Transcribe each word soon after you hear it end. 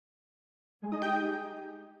This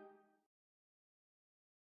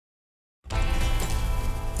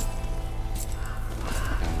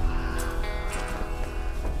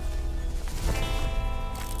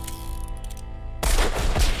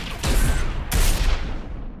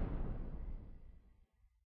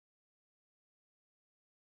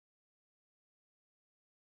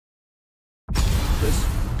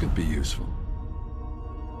could be useful.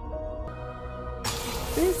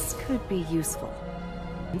 This could be useful.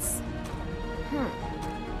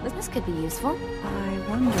 This could be useful. I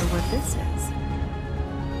wonder what this is.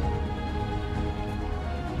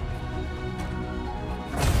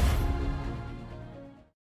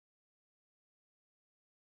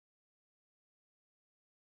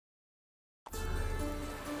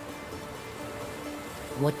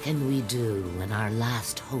 What can we do when our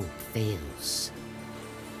last hope fails?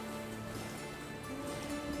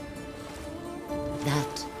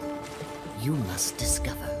 That you must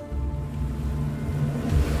discover.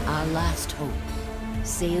 Our last hope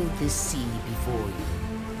sailed this sea before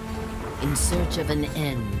you, in search of an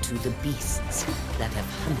end to the beasts that have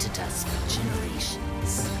hunted us for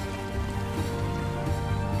generations.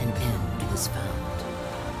 An end was found,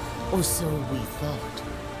 or so we thought,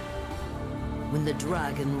 when the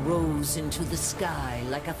dragon rose into the sky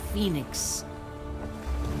like a phoenix,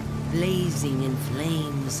 blazing in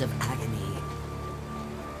flames of agony.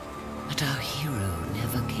 But our hero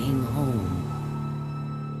never came home.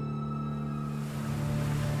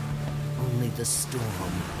 Only the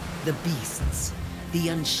storm, the beasts, the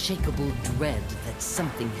unshakable dread that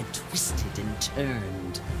something had twisted and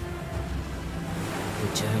turned.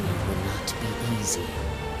 The journey will not be easy.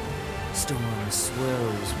 Storm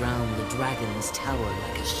swirls round the dragon's tower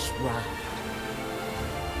like a shroud.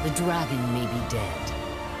 The dragon may be dead,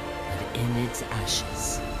 but in its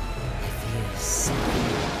ashes, I fear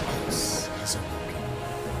something else has awoken.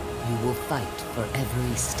 You will fight for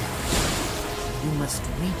every step. You must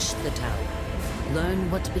reach the tower, learn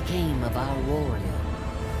what became of our warrior,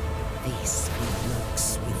 face who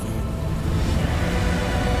lurks within.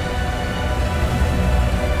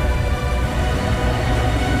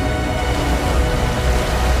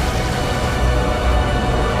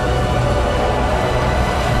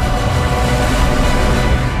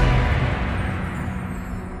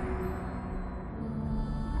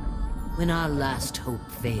 When our last hope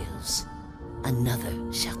fails, another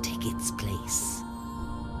shall take its place.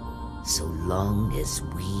 So long as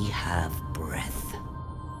we have breath.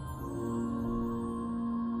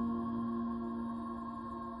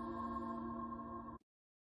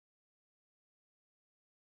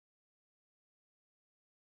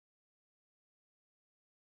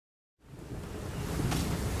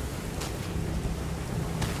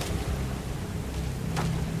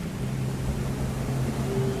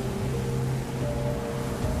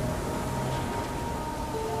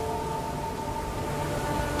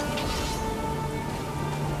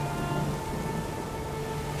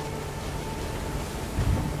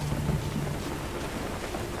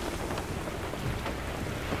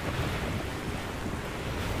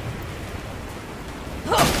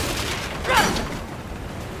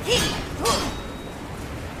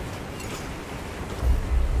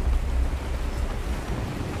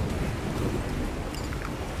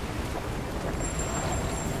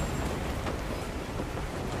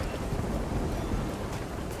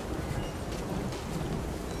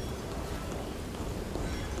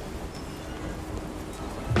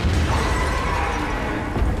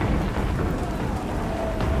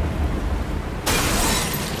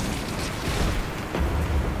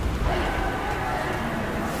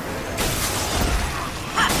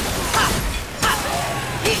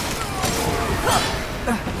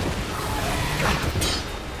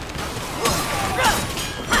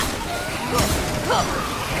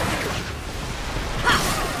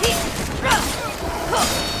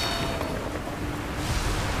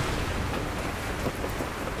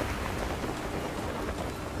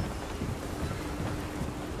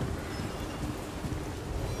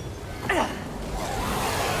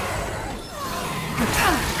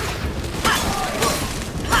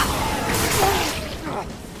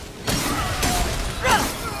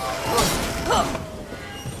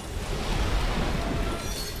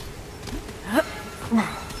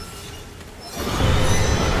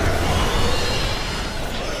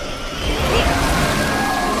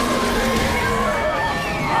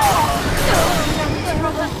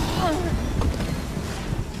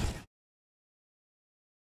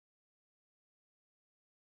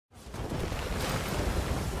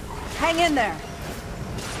 Hang in there.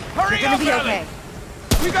 Hurry You're up, gonna be Ellie! okay.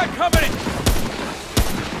 We got company!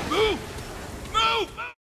 Move! Move!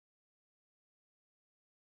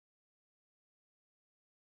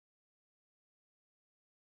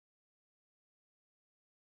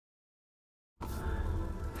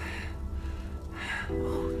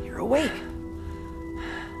 awake.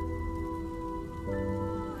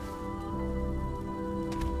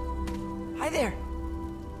 Hi there.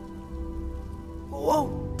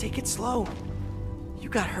 Whoa, take it slow. You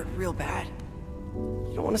got hurt real bad.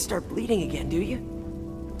 You don't want to start bleeding again, do you?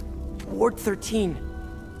 Ward 13.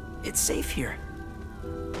 It's safe here.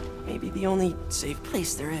 Maybe the only safe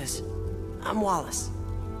place there is. I'm Wallace.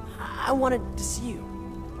 I wanted to see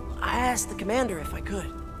you. I asked the commander if I could.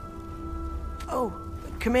 Oh,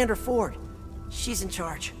 Commander Ford. She's in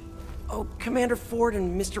charge. Oh, Commander Ford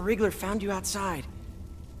and Mr. Wriggler found you outside.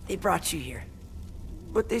 They brought you here.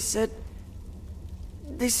 But they said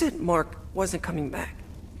Mark wasn't coming back.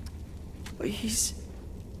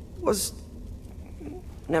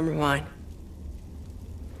 Never mind.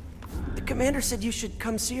 The commander said you should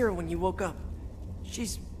come see her when you woke up.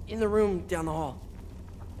 She's in the room down the hall.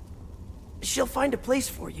 She'll find a place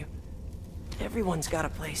for you. Everyone's got a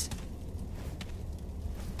place.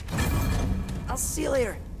 I'll see you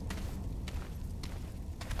later.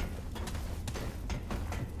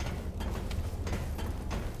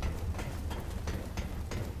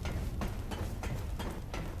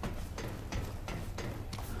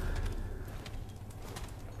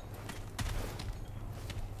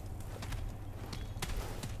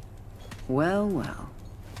 Well, well.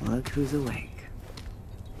 Look who's awake.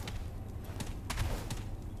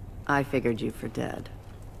 I figured you for dead.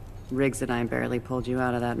 Riggs and I barely pulled you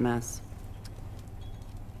out of that mess.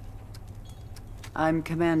 I'm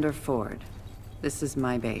Commander Ford. This is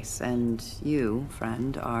my base, and you,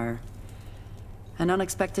 friend, are an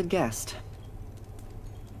unexpected guest.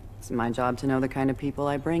 It's my job to know the kind of people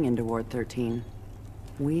I bring into Ward 13.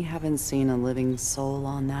 We haven't seen a living soul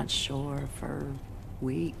on that shore for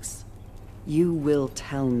weeks. You will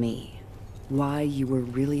tell me why you were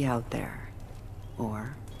really out there,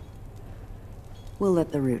 or we'll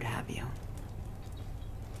let the Root have you.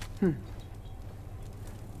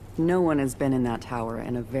 No one has been in that tower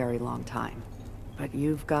in a very long time, but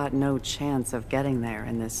you've got no chance of getting there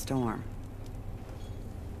in this storm.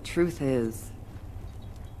 Truth is,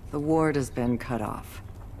 the ward has been cut off.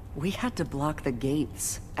 We had to block the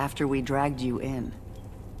gates after we dragged you in.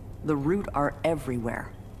 The Root are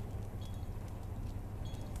everywhere.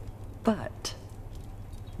 But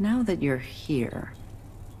now that you're here,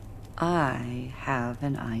 I have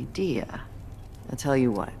an idea. I'll tell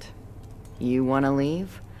you what. You want to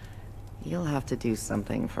leave? You'll have to do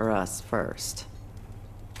something for us first.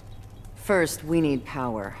 First, we need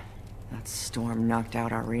power. That storm knocked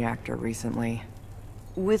out our reactor recently.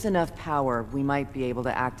 With enough power, we might be able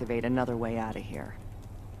to activate another way out of here.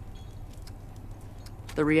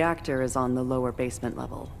 The reactor is on the lower basement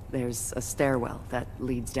level. There's a stairwell that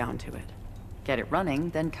leads down to it. Get it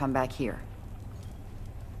running, then come back here.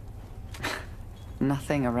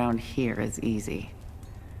 Nothing around here is easy.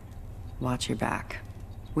 Watch your back.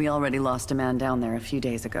 We already lost a man down there a few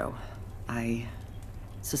days ago. I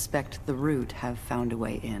suspect the Root have found a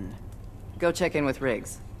way in. Go check in with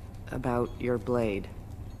Riggs about your blade.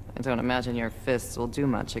 I don't imagine your fists will do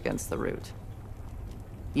much against the Root.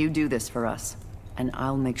 You do this for us, and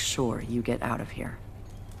I'll make sure you get out of here.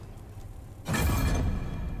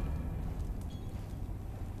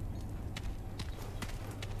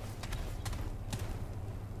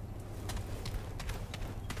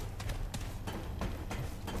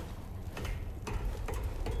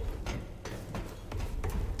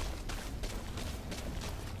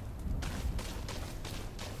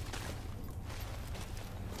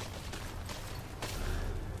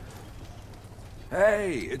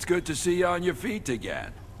 Hey, it's good to see you on your feet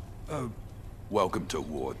again. Welcome to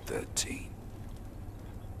Ward 13.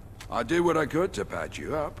 I did what I could to patch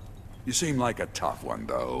you up. You seem like a tough one,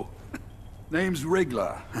 though. Name's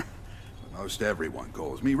Wriggler. Most everyone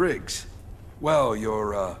calls me Riggs. Well,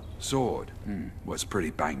 your, sword was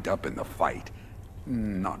pretty banged up in the fight.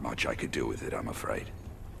 Not much I could do with it, I'm afraid.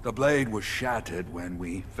 The blade was shattered when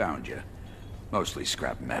we found you. Mostly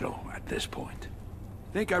scrap metal at this point.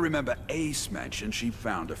 Think I remember Ace mentioned she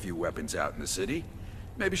found a few weapons out in the city.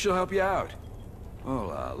 Maybe she'll help you out.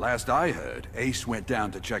 Well, last I heard, Ace went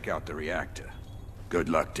down to check out the reactor. Good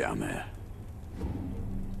luck down there.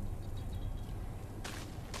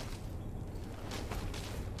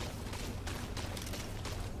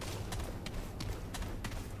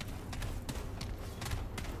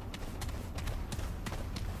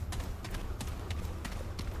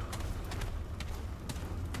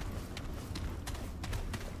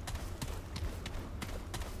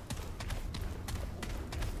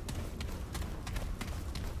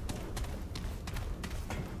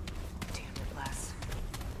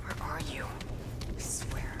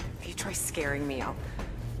 Scaring me,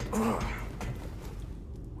 Ugh.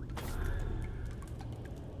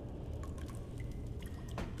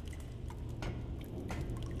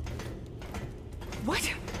 What?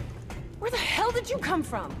 Where the hell did you come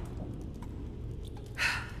from?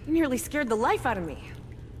 You nearly scared the life out of me.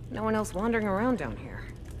 No one else wandering around down here.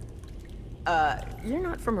 You're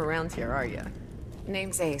not from around here, are you?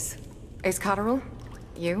 Name's Ace. Ace Cotterill?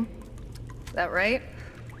 You? That right?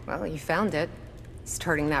 Well, you found it.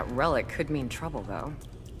 Starting that relic could mean trouble, though.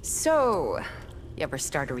 So, you ever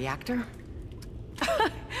start a reactor?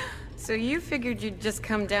 So you figured you'd just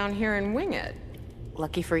come down here and wing it?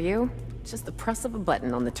 Lucky for you, just the press of a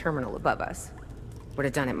button on the terminal above us. Would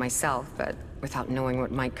have done it myself, but without knowing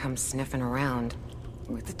what might come sniffing around.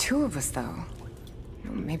 With the two of us, though,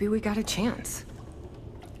 maybe we got a chance.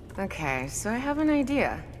 Okay, so I have an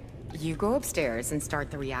idea. You go upstairs and start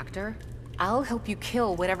the reactor. I'll help you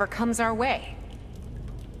kill whatever comes our way.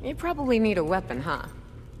 You probably need a weapon, huh?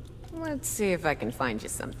 Let's see if I can find you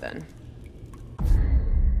something.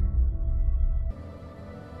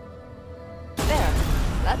 There.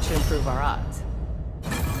 That should improve our odds.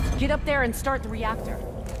 Get up there and start the reactor.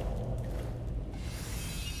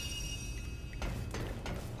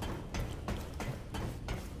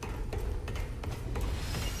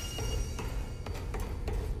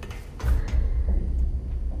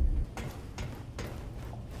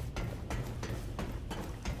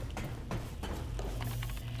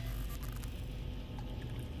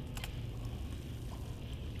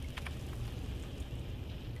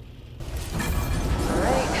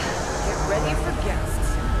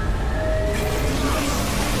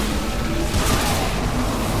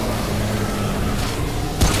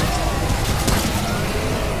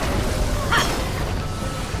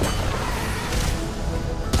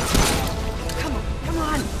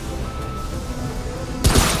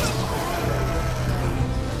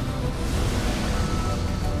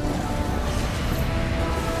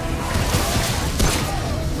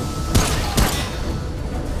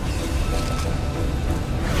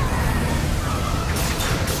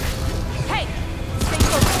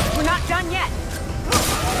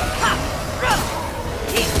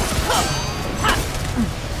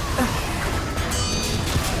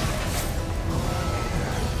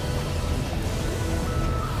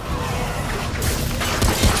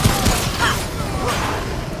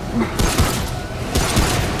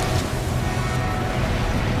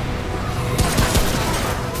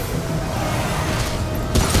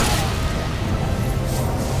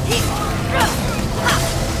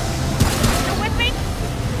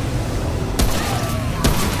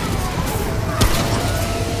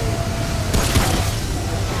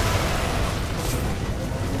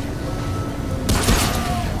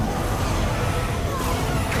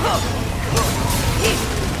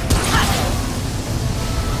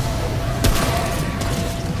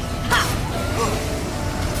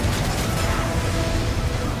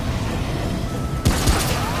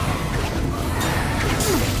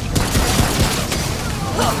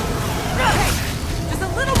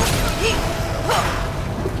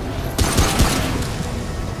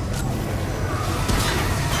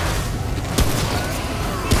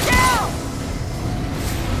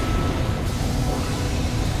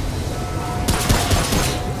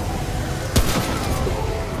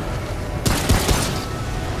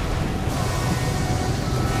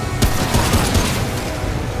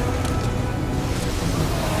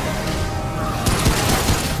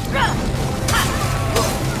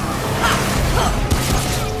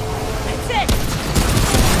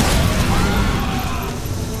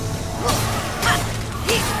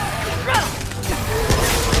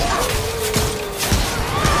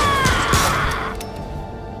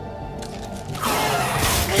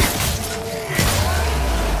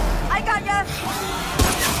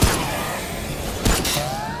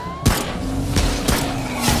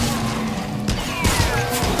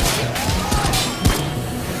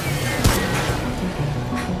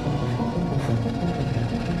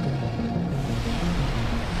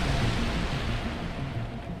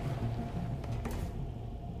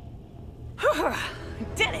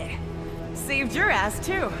 Did it! Saved your ass,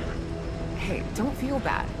 too. Hey, don't feel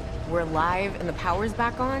bad. We're alive and the power's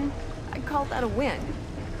back on. I'd call that a win.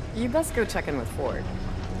 You best go check in with Ford.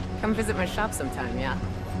 Come visit my shop sometime, yeah?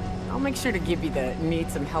 I'll make sure to give you the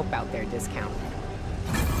need some help out there discount.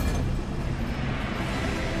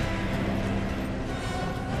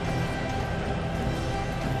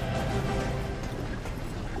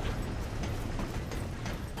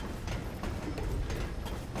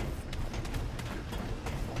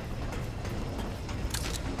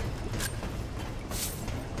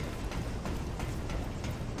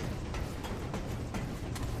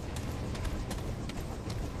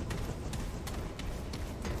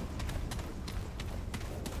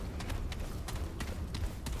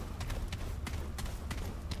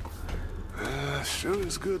 Sure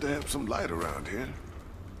is good to have some light around here.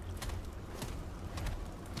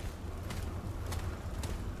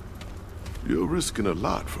 You're risking a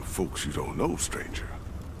lot for folks you don't know, stranger.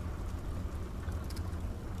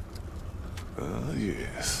 Ah,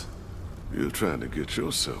 yes. You're trying to get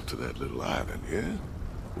yourself to that little island, yeah?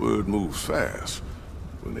 Word moves fast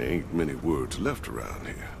when there ain't many words left around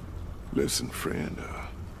here. Listen, friend,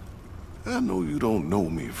 I know you don't know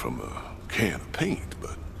me from a can of paint,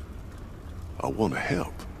 but I want to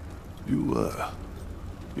help. You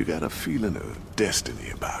got a feeling of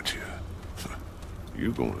destiny about you.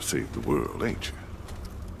 You're gonna save the world, ain't you?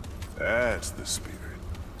 That's the spirit.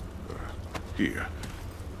 Here,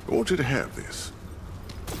 I want you to have this.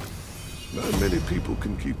 Not many people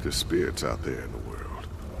can keep the spirits out there in the world.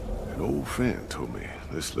 An old friend told me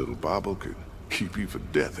this little bauble could keep you for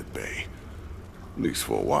death at bay. At least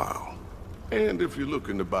for a while. And if you're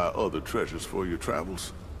looking to buy other treasures for your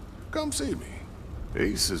travels, come see me.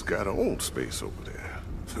 Ace has got her own space over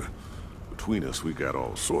there. Between us, we got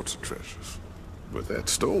all sorts of treasures. But that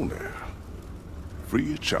stone there,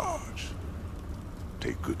 free of charge.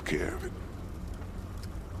 Take good care of it.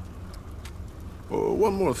 Oh,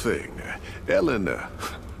 one more thing. Ellen,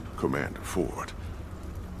 Commander Ford,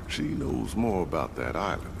 she knows more about that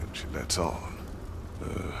island than she lets on.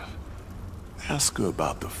 Ask her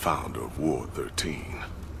about the founder of Ward 13.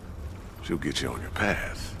 She'll get you on your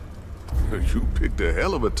path. You picked a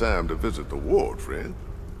hell of a time to visit the ward, friend.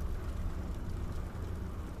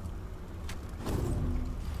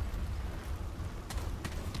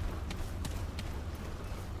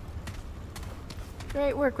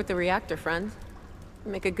 Great work with the reactor, friend.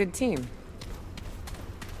 You make a good team.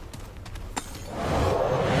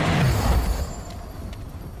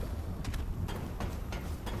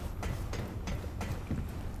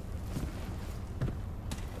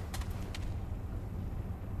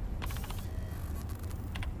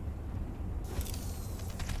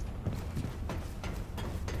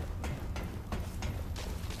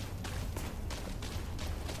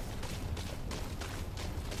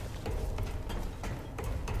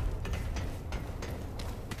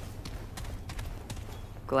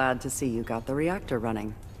 Glad to see you got the reactor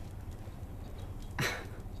running.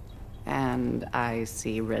 And I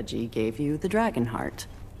see Reggie gave you the dragon heart.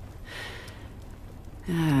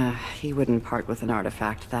 He wouldn't part with an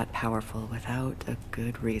artifact that powerful without a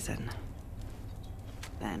good reason.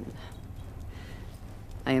 Then,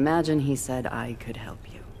 I imagine he said I could help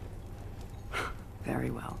you. Very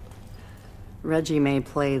well. Reggie may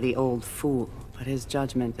play the old fool, but his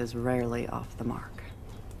judgment is rarely off the mark.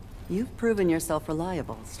 You've proven yourself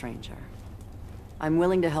reliable, stranger. I'm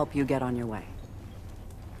willing to help you get on your way.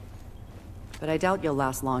 But I doubt you'll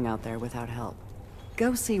last long out there without help.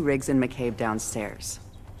 Go see Riggs and McCabe downstairs.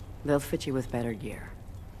 They'll fit you with better gear.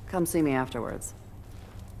 Come see me afterwards.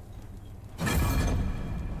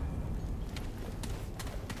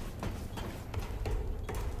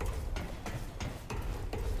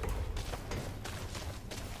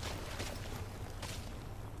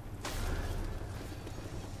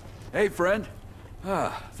 Hey, friend.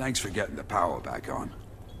 Thanks for getting the power back on.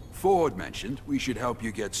 Ford mentioned we should help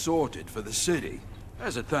you get sorted for the city,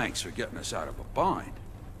 as a thanks for getting us out of a bind.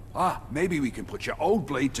 Maybe we can put your old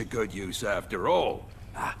blade to good use after all.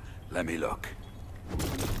 Let me look.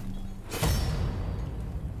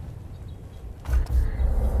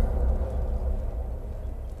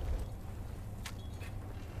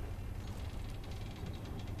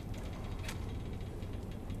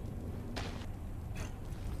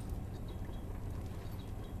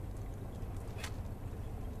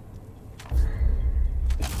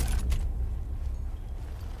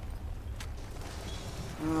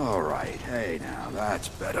 Hey, now, that's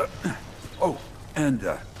better. Oh, and,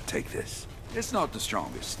 take this. It's not the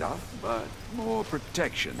strongest stuff, but more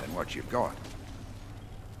protection than what you've got.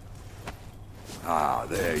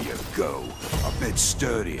 There you go. A bit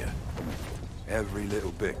sturdier. Every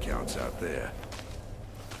little bit counts out there.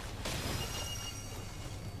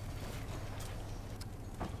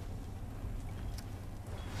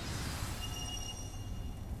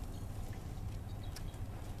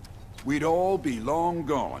 We'd all be long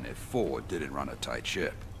gone if Ford didn't run a tight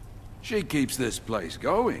ship. She keeps this place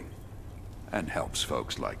going, and helps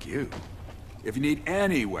folks like you. If you need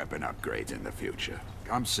any weapon upgrades in the future,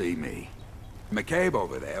 come see me. McCabe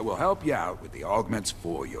over there will help you out with the augments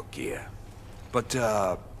for your gear.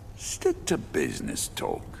 But, stick to business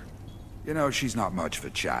talk. You know, she's not much for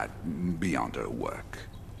chat beyond her work.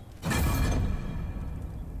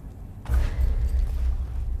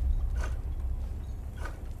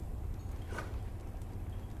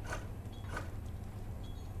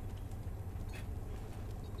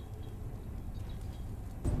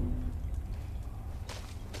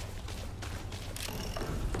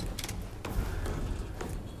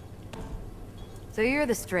 So you're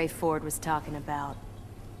the stray Ford was talking about.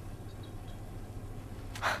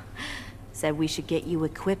 Said we should get you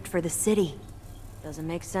equipped for the city. Doesn't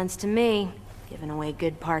make sense to me, giving away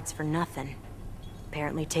good parts for nothing.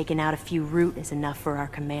 Apparently taking out a few root is enough for our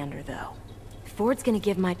commander, though. Ford's gonna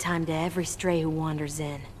give my time to every stray who wanders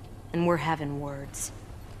in, and we're having words.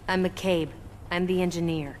 I'm McCabe. I'm the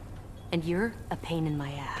engineer. And you're a pain in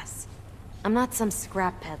my ass. I'm not some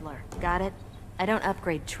scrap peddler, got it? I don't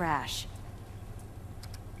upgrade trash.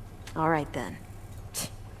 Alright then.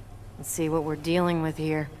 Let's see what we're dealing with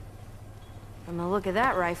here. From the look of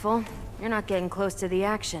that rifle, you're not getting close to the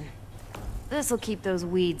action. This'll keep those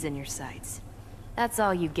weeds in your sights. That's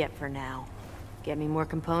all you get for now. Get me more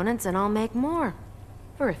components and I'll make more.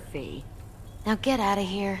 For a fee. Now get out of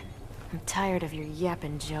here. I'm tired of your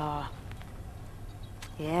yapping jaw.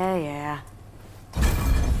 Yeah.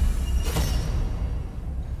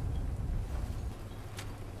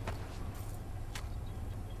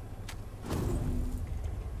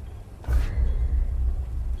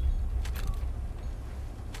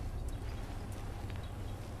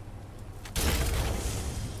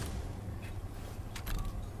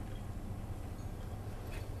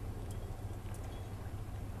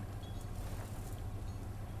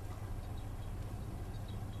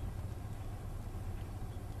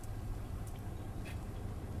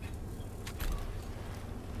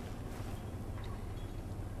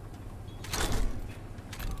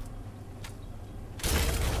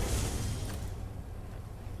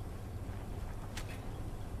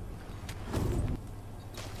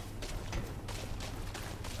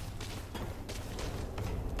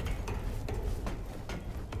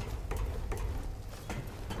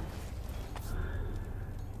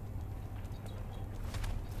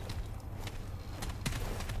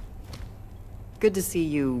 Good to see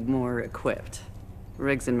you more equipped.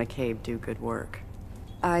 Riggs and McCabe do good work.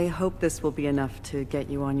 I hope this will be enough to get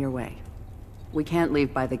you on your way. We can't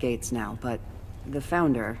leave by the gates now, but the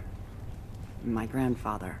Founder, my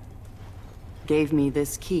grandfather, gave me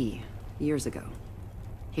this key years ago.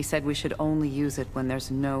 He said we should only use it when there's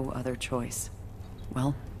no other choice.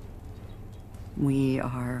 Well, we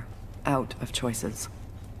are out of choices.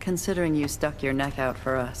 Considering you stuck your neck out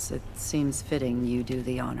for us, it seems fitting you do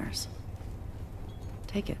the honors.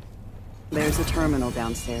 Take it. There's a terminal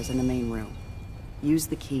downstairs in the main room. Use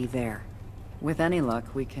the key there. With any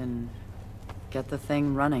luck, we can get the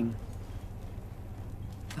thing running.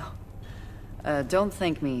 Oh. Don't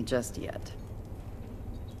thank me just yet.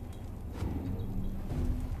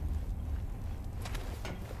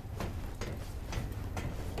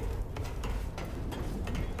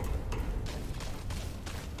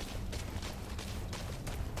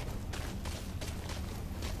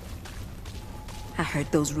 I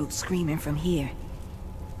heard those roots screaming from here.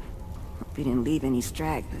 Hope you didn't leave any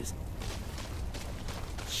stragglers.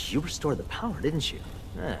 You restored the power, didn't you?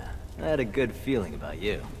 I had a good feeling about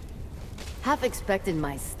you. Half expected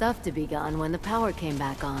my stuff to be gone when the power came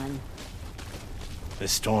back on.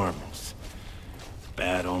 This storm is a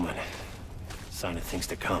bad omen. Sign of things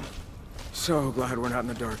to come. So glad we're not in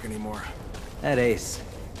the dark anymore. That Ace,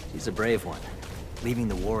 she's a brave one. Leaving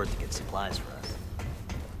the ward to get supplies for us.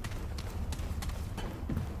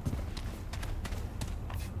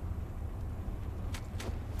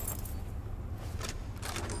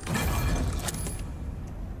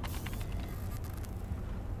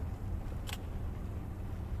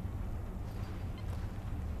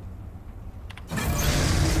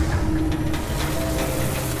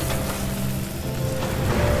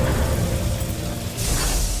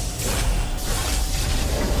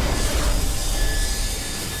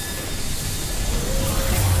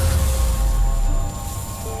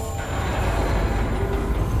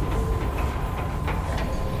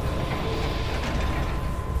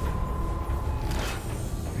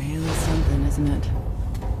 Isn't it?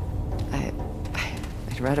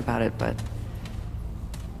 I'd read about it, but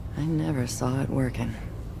I never saw it working.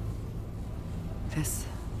 This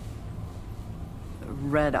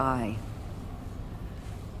red eye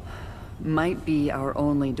might be our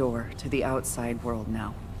only door to the outside world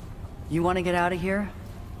now. You want to get out of here?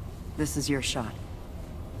 This is your shot.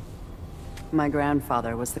 My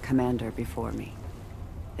grandfather was the commander before me.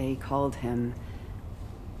 They called him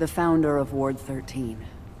the founder of Ward 13.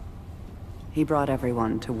 He brought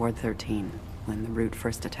everyone to Ward 13 when the Root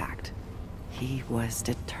first attacked. He was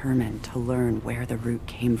determined to learn where the Root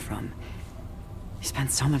came from. He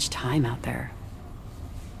spent so much time out there,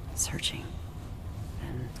 searching.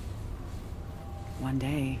 And one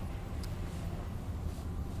day,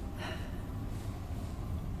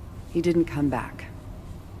 he didn't come back.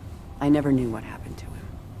 I never knew what happened to him.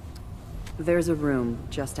 There's a room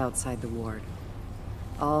just outside the ward.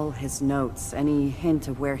 All his notes, any hint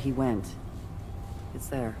of where he went. It's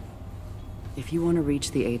there. If you want to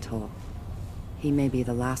reach the atoll, he may be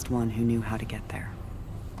the last one who knew how to get there.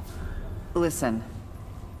 Listen,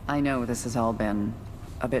 I know this has all been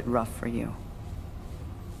a bit rough for you.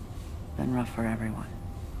 Been rough for everyone.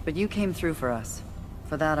 But you came through for us.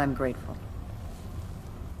 For that, I'm grateful.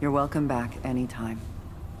 You're welcome back anytime.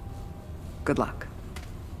 Good luck.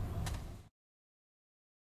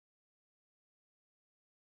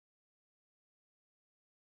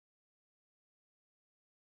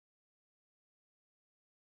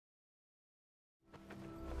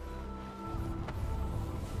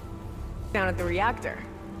 Down at the reactor.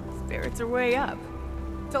 Spirits are way up.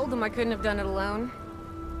 Told him I couldn't have done it alone.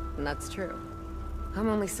 And that's true. I'm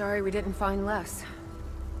only sorry we didn't find Les.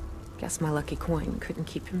 Guess my lucky coin couldn't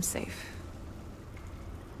keep him safe.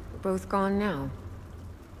 We're both gone now.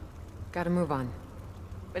 Gotta move on.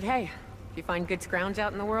 But hey, if you find good scrounge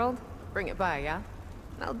out in the world, bring it by, yeah?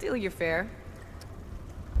 I'll deal your fare.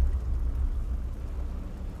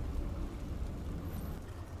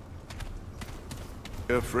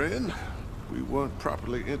 Yeah, friend. We weren't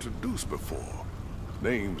properly introduced before.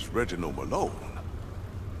 Name's Reginald Malone.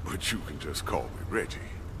 But you can just call me Reggie.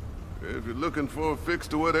 If you're looking for a fix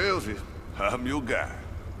to what ails you, I'm your guy.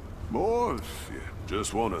 More if you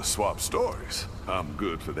just want to swap stories, I'm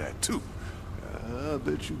good for that too. I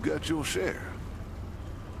bet you got your share.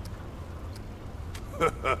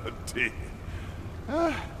 Dig.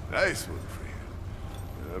 Nice one,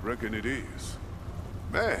 friend. I reckon it is.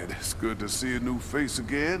 Man, it's good to see a new face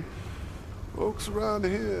again. Folks around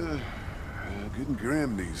here getting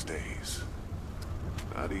grim these days.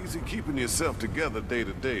 Not easy keeping yourself together day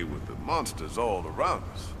to day with the monsters all around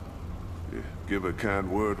us. You give a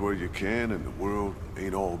kind word where you can and the world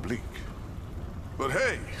ain't all bleak. But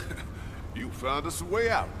hey, you found us a way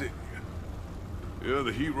out, didn't you? You're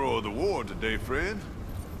the hero of the war today, friend.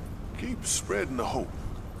 Keep spreading the hope.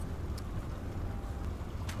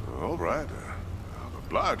 All right, I'll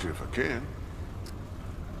oblige you if I can.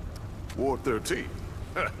 Ward 13.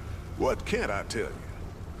 What can't I tell you?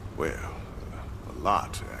 Well, a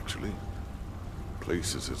lot, actually.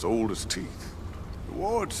 Places as old as teeth. The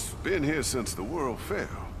ward's been here since the world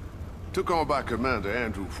fell. Took on by Commander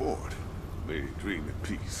Andrew Ford. May he dream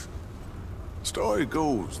in peace. Story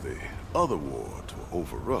goes the other wards were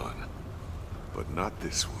overrun. But not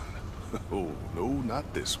this one. Oh, no,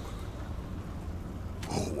 not this one.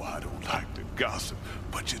 Oh, I don't like to gossip,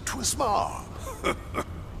 but you twist my arm.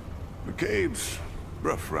 McCabe's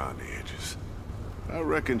rough around the edges. I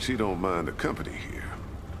reckon she don't mind the company here.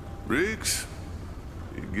 Riggs,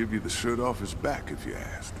 he'd give you the shirt off his back if you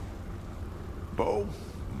asked. Bo,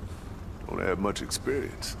 don't have much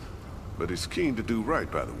experience, but he's keen to do right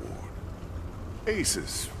by the ward. Ace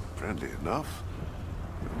is friendly enough.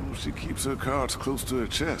 Oh, she keeps her cards close to her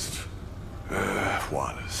chest.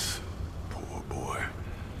 Wallace, poor boy.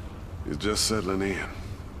 He's just settling in.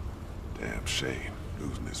 Damn shame,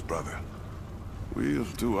 losing his brother. We'll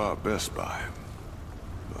do our best by him.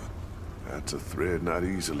 But that's a thread not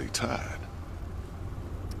easily tied.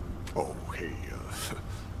 Oh, hey,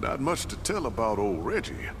 not much to tell about old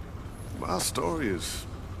Reggie. My story is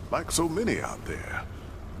like so many out there.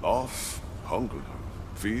 Loss, hunger,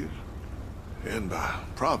 fear. And by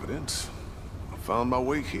providence, I found my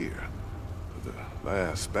way here. The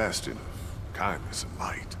last bastion of kindness and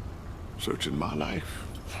light. Searching my life.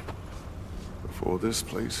 Before this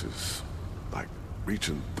place is like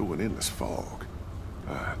reaching through an endless fog.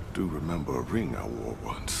 I do remember a ring I wore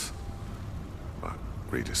once. My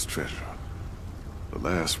greatest treasure. The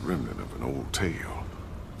last remnant of an old tale.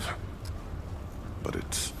 But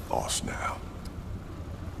it's lost now.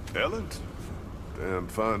 Ellen? Damn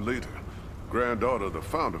fine leader. Granddaughter of the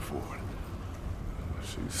founder Ford.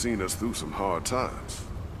 She's seen us through some hard times.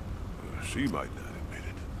 She might not admit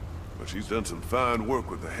it, but she's done some fine work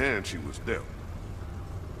with the hand she was dealt.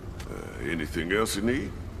 Anything else you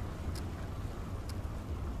need?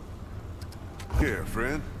 Here,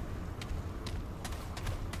 friend.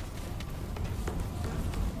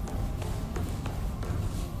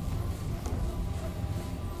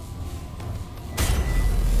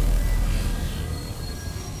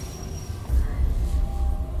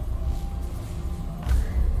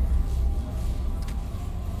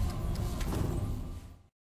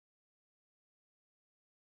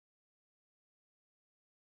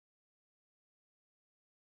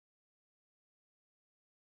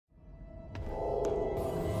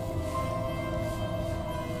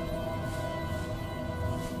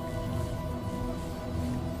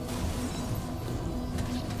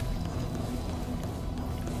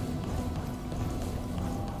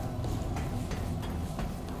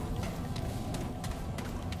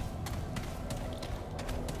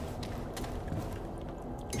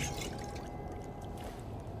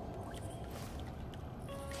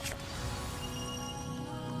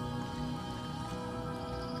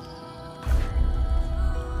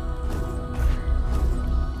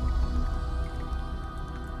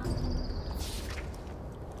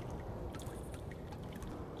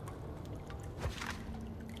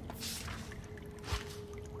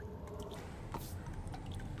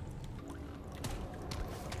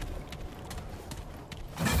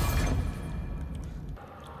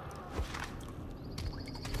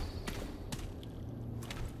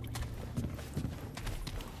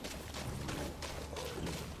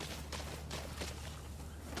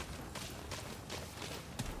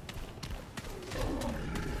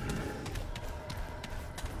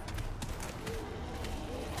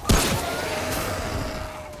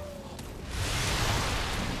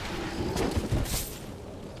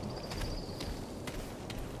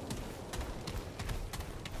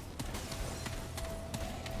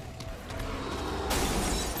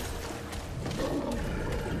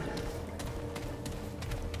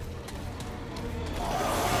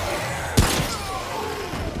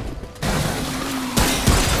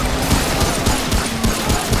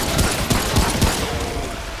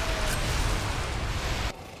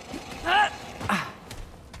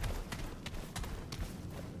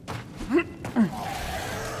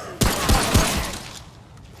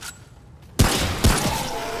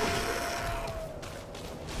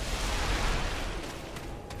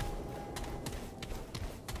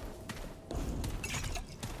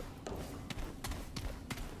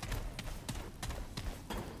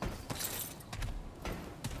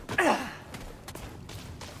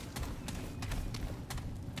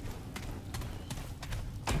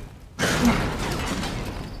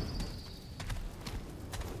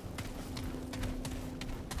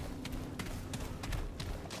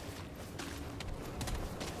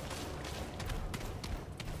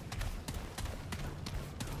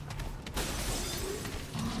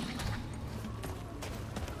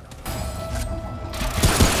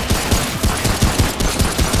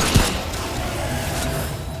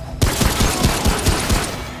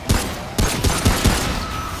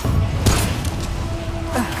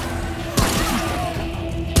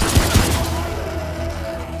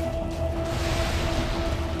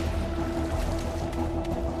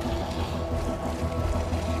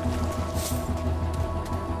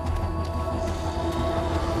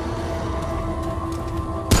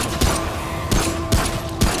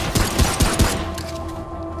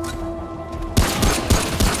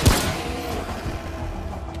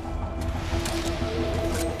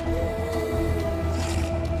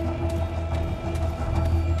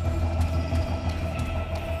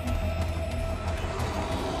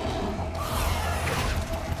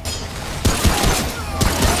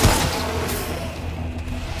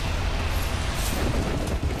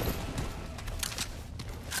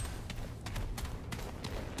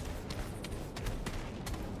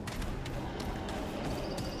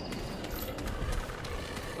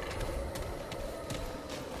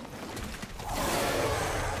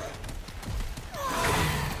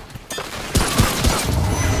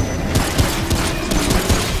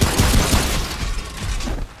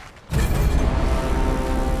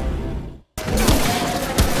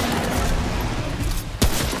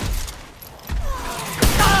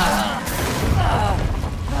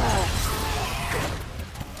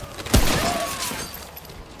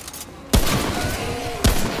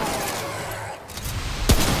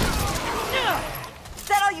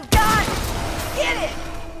 gun! Get it!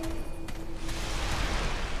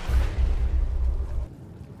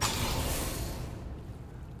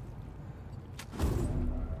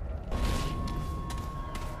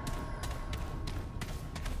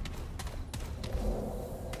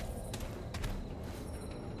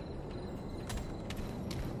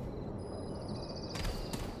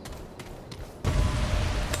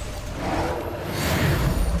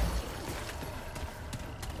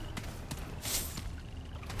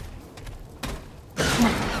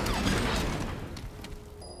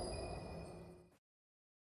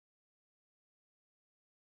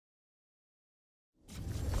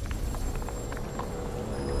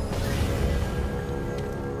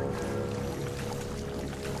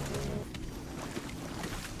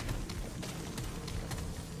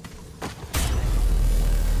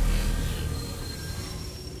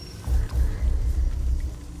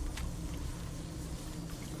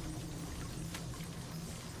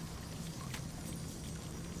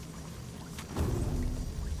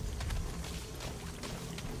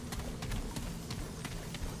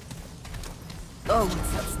 Oh,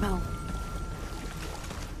 what's that smell?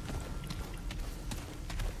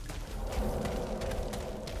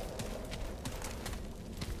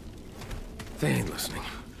 They ain't listening.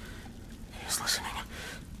 He's listening.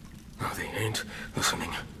 No, they ain't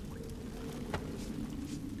listening.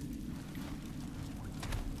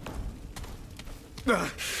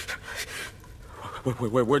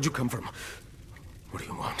 Where'd you come from? What do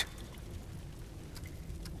you want?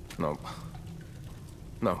 No.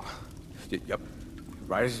 No. Yep.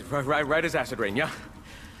 Right as acid rain, yeah?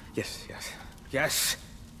 Yes. Yes!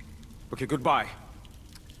 Okay, goodbye.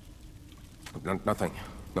 Nothing.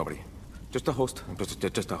 Nobody. Just a host.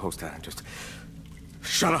 Just a host. Just...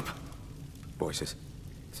 Shut up! Voices.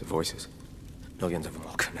 It's the voices. Millions of them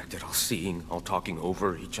all connected, all seeing, all talking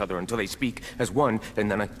over each other until they speak as one,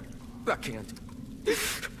 and then I can't.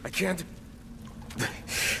 I can't.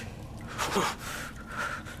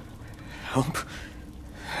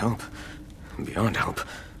 Help. Beyond help.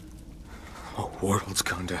 Whole world's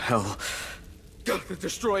gone to hell. God, the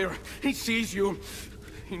Destroyer, he sees you.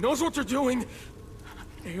 He knows what you're doing.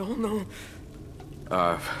 They all know.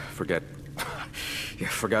 Forget. Yeah,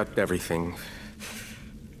 forgot everything.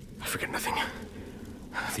 I forget nothing.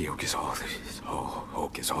 The Oak is all.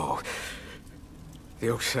 Oak is all. The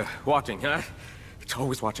Oak's watching, huh? It's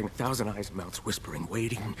always watching. 1,000 eyes and mouths whispering,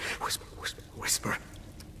 waiting. Whisper.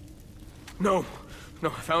 No, I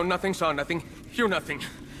found nothing, saw nothing, hear nothing.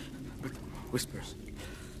 But whispers.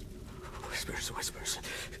 Whispers.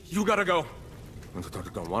 You gotta go.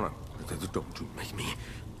 Don't wanna. Don't you make me.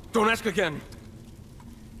 Don't ask again.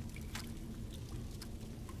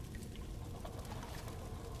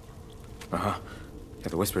 Uh-huh. Yeah,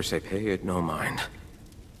 the whispers say, pay it no mind.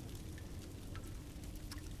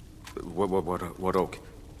 What Oak?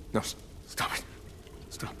 No, stop it.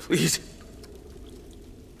 Stop, please.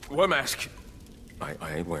 What mask? I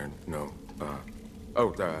ain't wearing no, I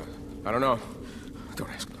don't know. Don't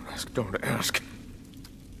ask.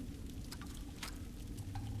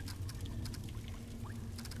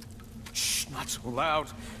 Shh, not so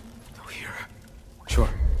loud. They'll hear. Sure.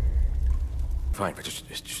 Fine, but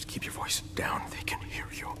just keep your voice down. They can hear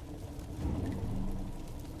you.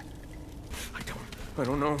 I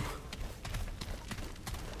don't know.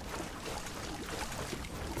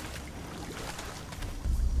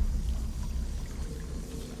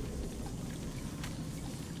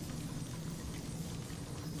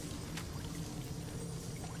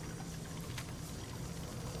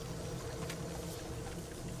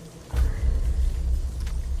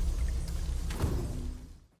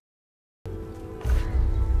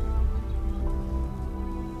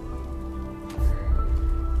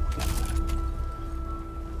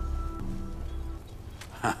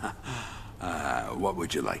 What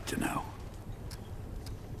would you like to know?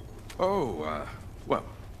 Oh, well,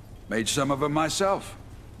 made some of them myself.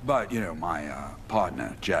 But, you know, my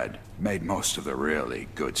partner, Jed, made most of the really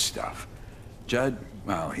good stuff. Jed,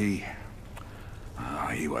 well, he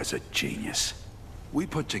was a genius. We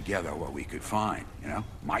put together what we could find, you know?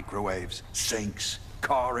 Microwaves, sinks,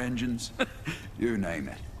 car engines, you name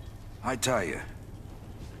it. I tell you,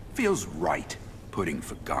 feels right putting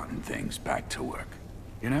forgotten things back to work,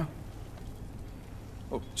 you know?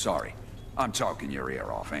 Oh, sorry. I'm talking your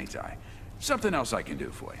ear off, ain't I? Something else I can do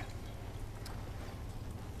for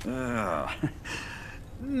you.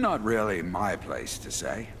 Not really my place to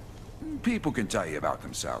say. People can tell you about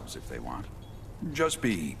themselves if they want. Just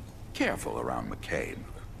be careful around McCabe,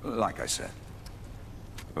 like I said.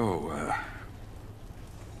 Oh,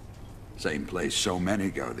 same place so many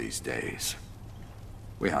go these days.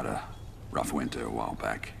 We had a rough winter a while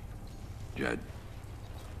back. Jed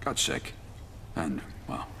got sick, and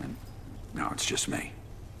now it's just me.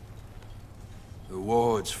 The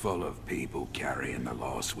ward's full of people carrying the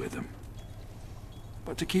loss with them.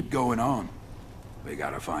 But to keep going on, we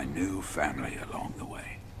gotta find new family along the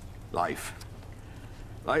way. Life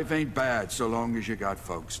ain't bad so long as you got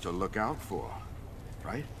folks to look out for,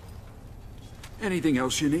 right? Anything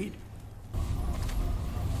else you need?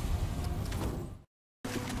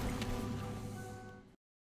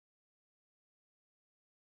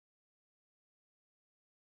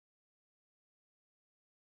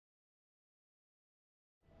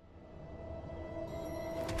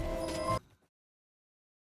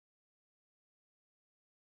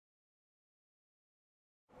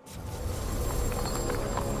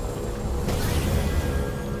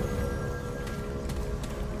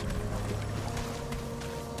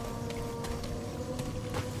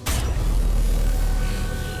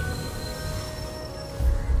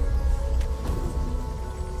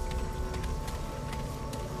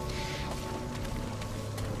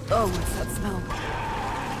 Oh, what's that smell?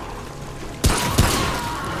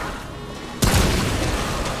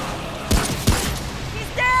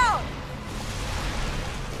 He's down!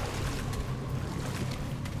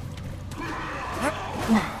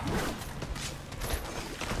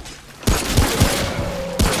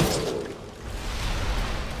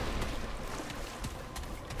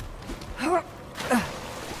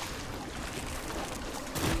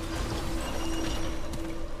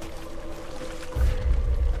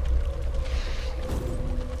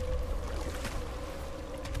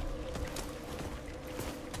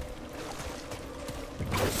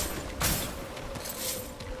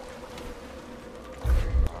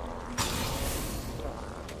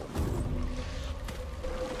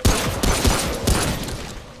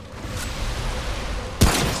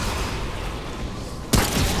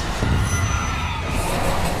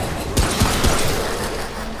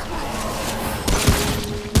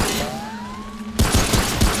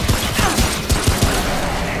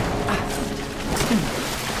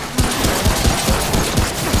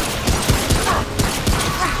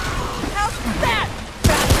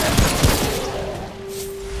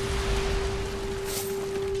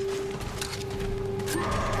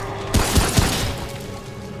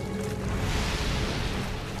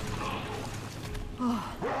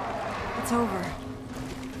 It's over.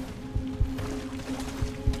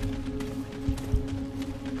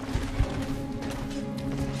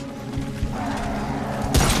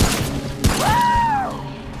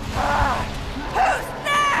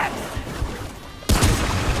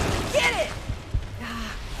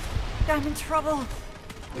 I'm in trouble.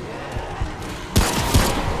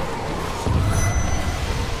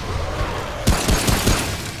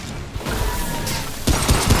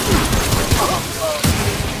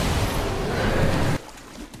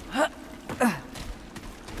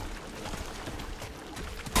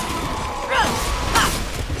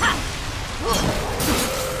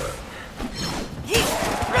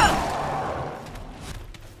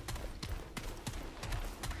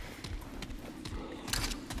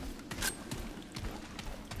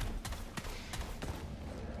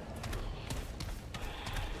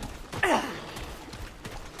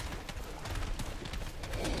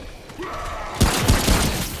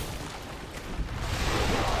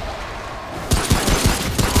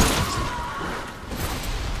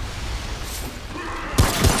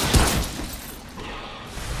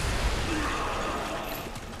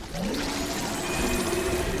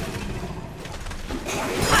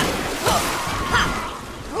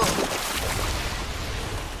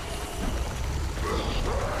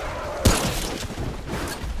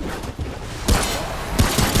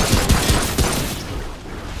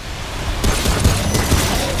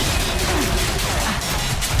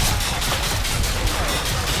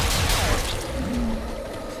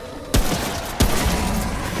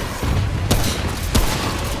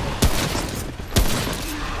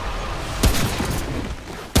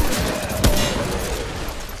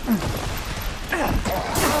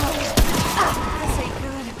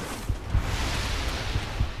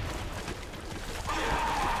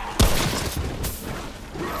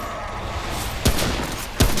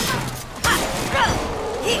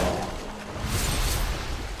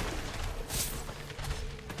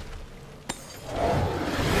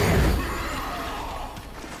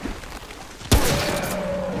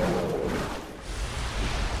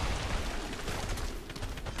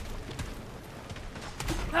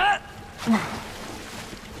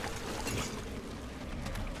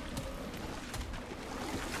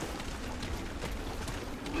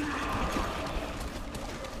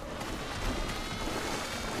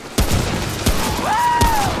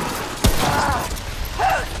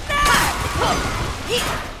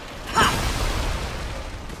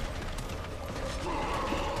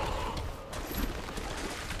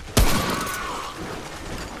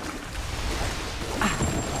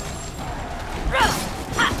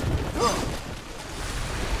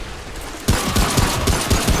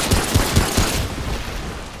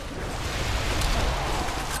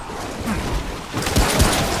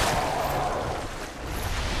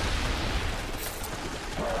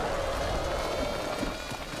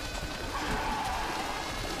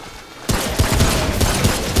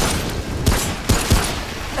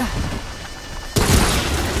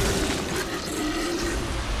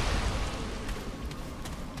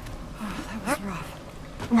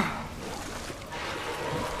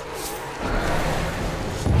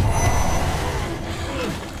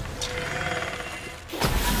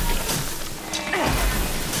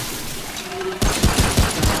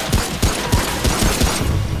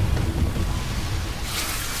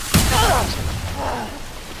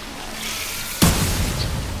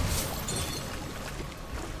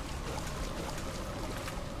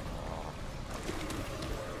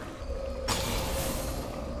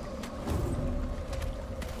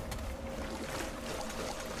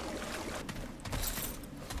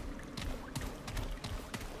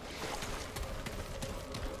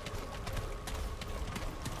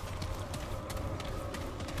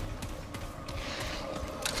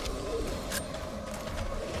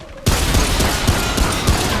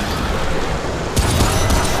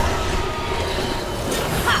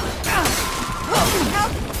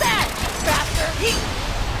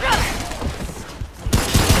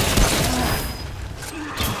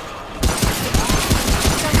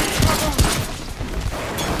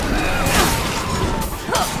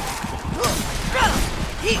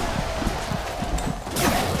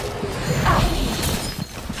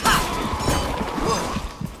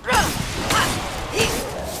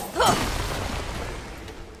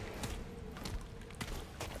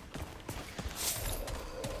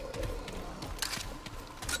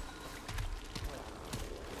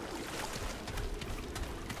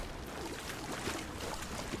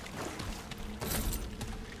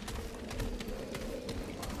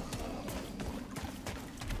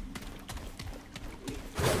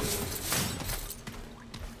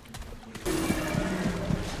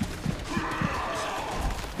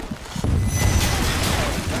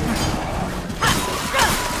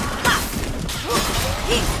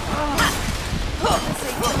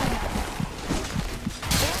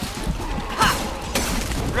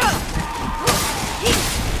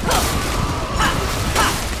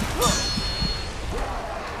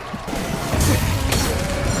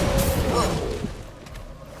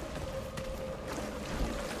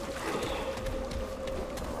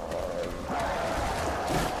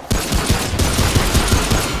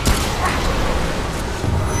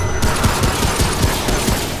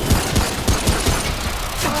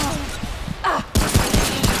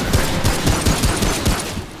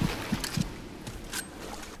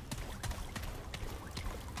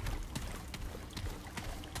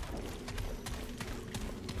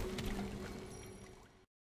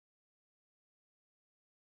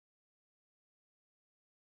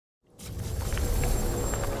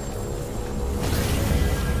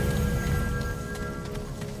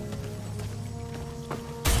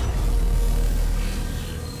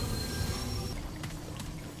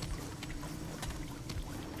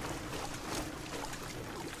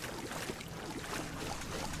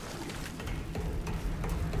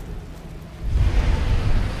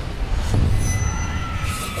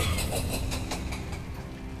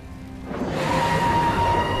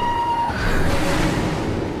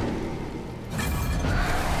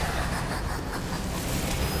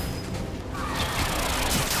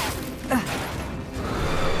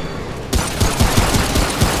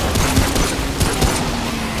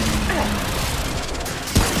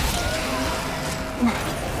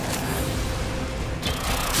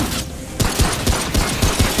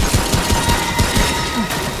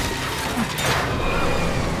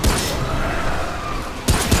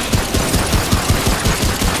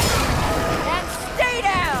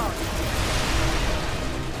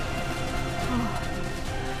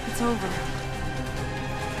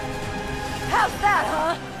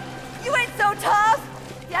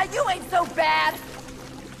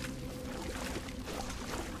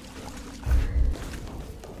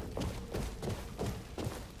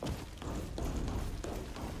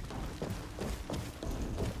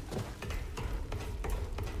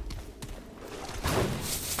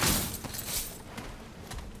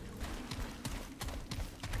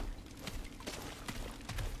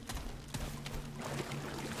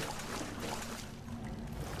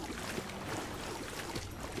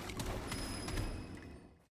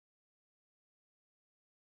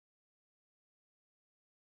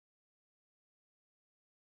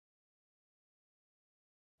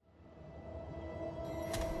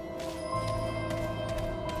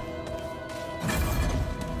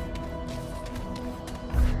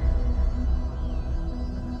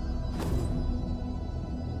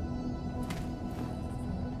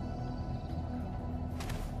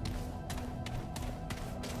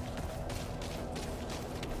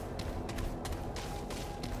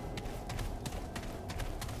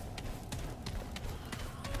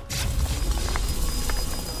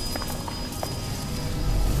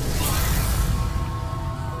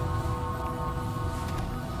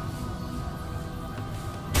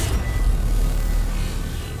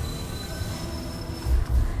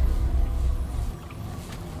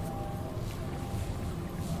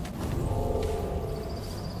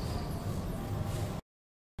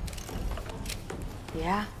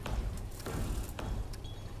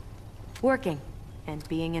 Working, and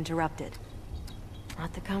being interrupted.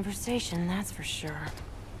 Not the conversation, that's for sure.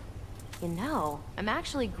 You know, I'm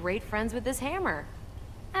actually great friends with this hammer.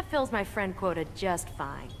 That fills my friend quota just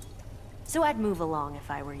fine. So I'd move along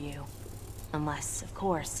if I were you. Unless, of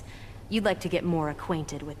course, you'd like to get more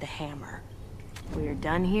acquainted with the hammer. We're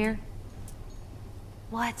done here?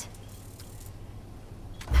 What?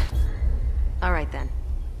 All right then.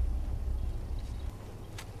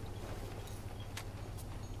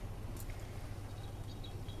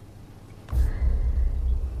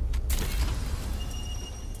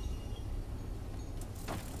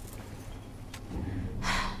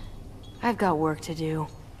 I've got work to do.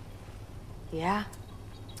 Yeah?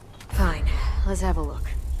 Fine. Let's have a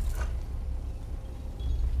look.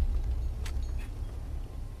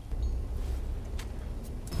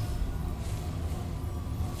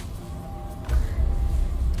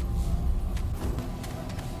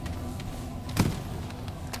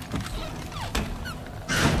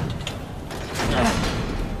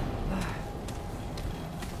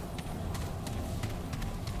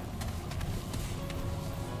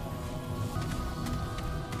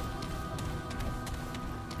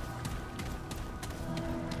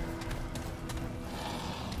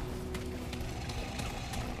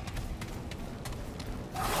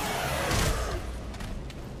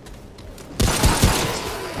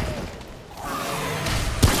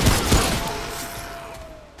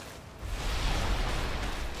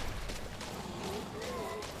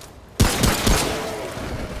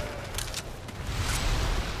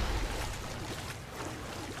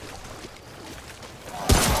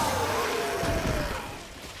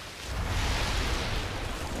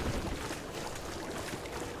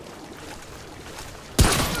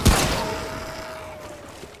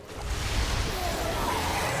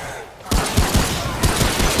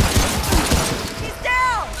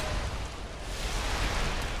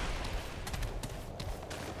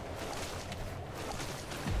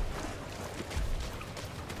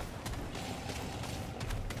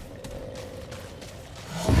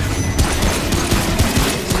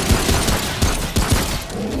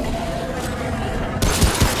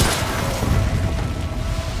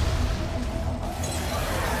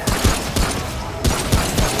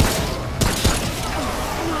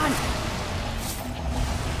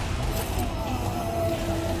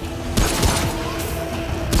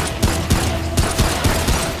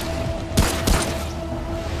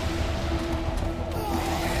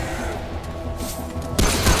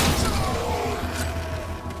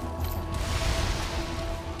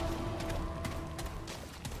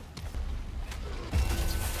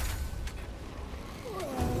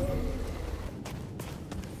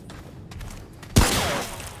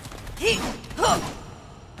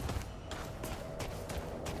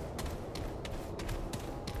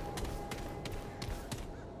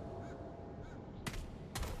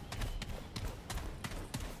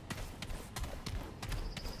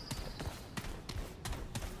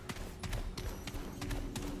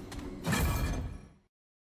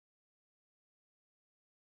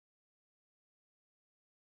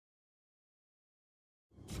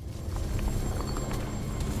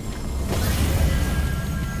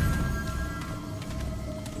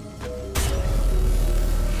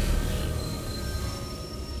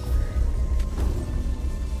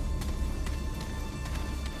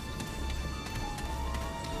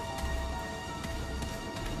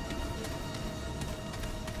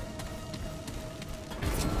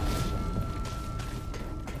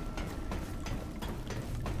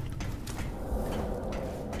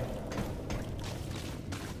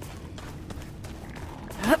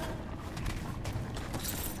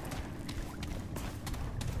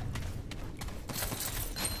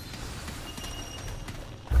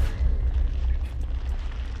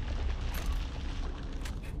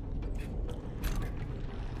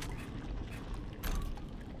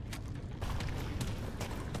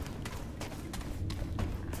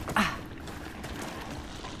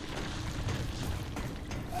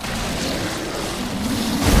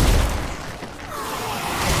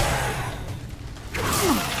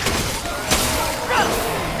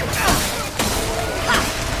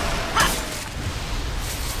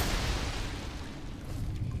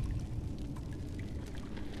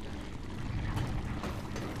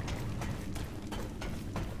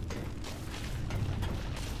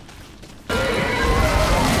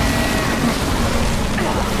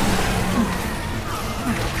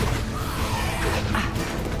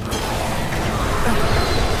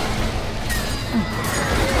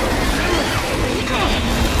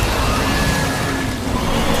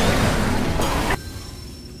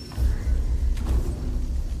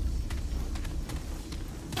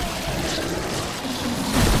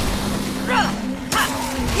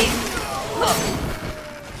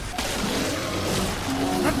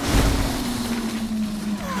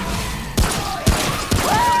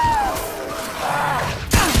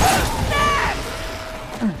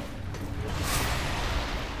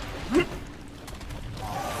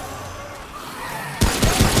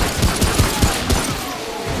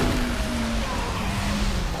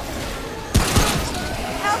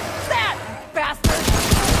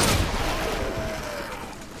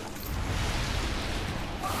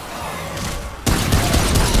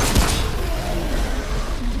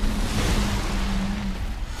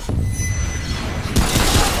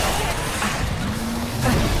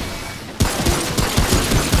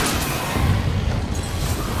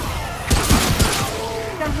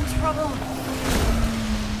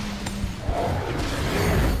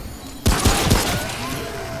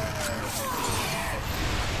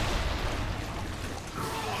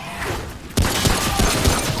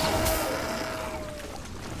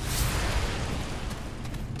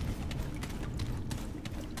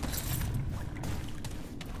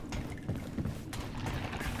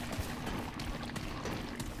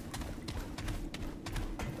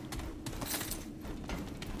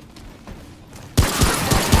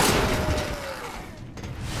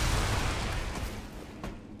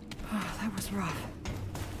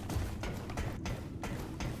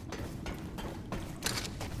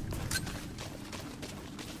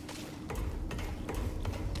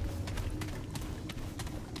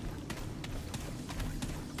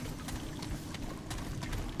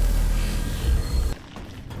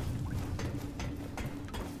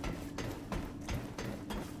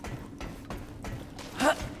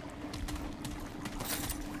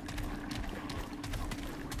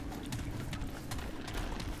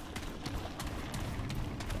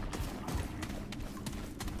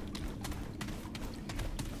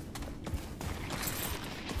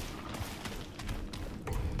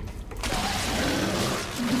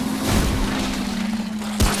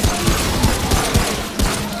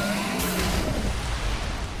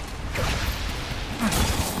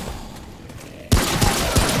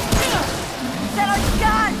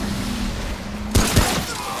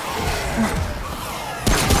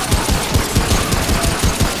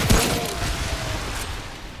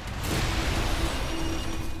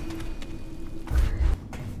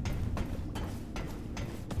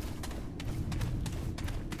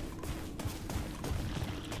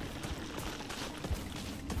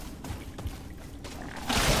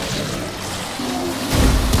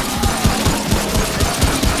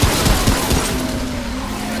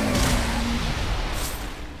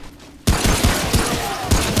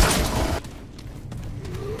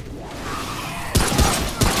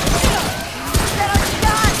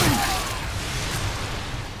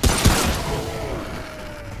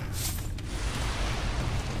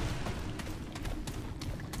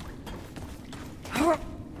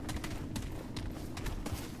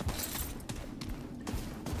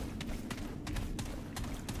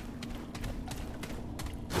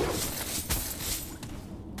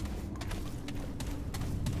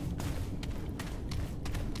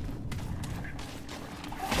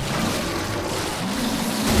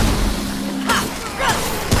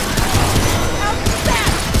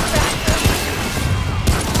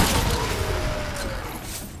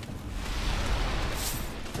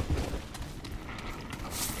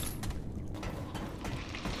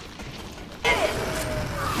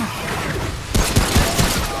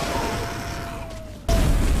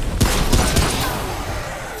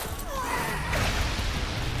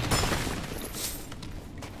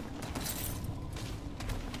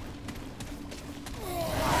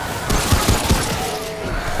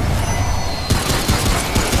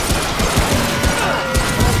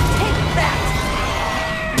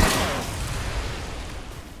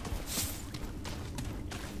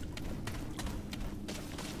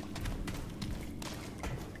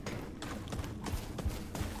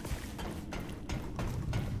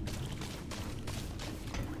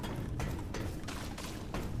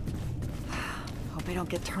 they don't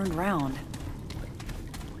get turned around.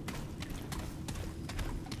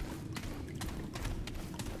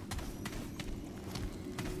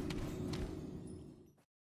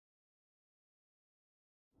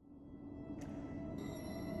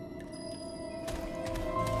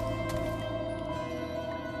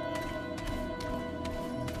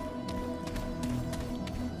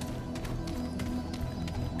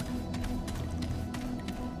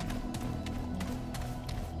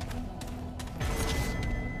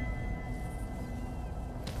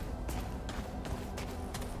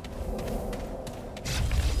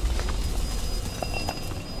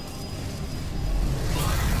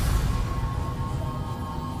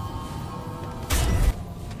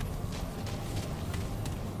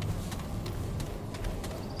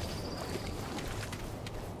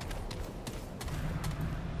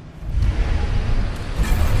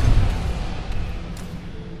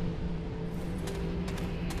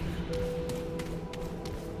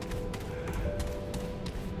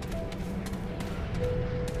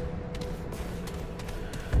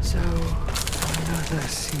 So, another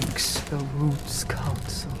seeks the Root's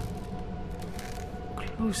counsel.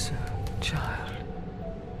 Closer, child.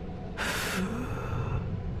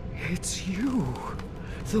 It's you,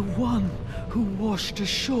 the one who washed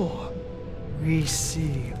ashore. We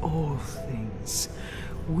see all things.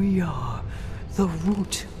 We are the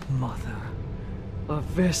Root Mother, a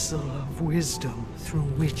vessel of wisdom through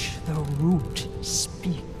which the Root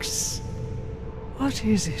speaks. What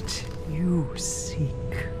is it you seek?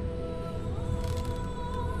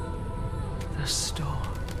 The storm.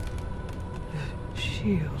 The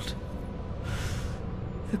shield.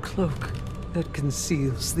 The cloak that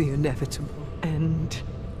conceals the inevitable end.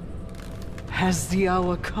 Has the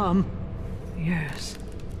hour come? Yes.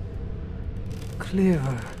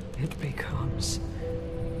 Clearer it becomes.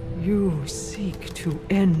 You seek to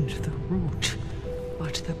end the root,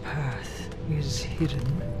 but the path is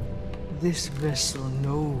hidden. This vessel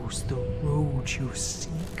knows the road you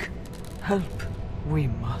seek. Help we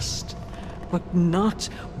must, but not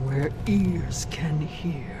where ears can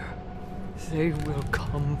hear. They will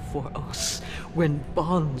come for us when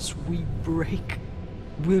bonds we break.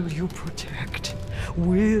 Will you protect?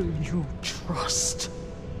 Will you trust?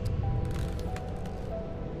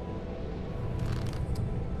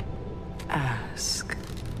 Ask,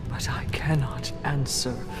 but I cannot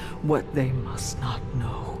answer what they must not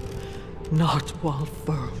know. Not while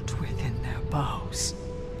furled within their bows.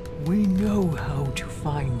 We know how to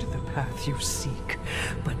find the path you seek,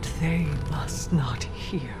 but they must not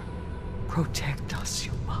hear. Protect us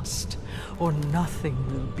you must, or nothing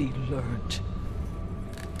will be learned.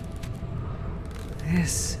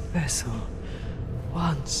 This vessel,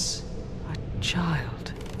 once a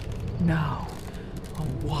child, now a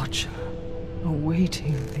watcher,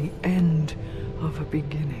 awaiting the end of a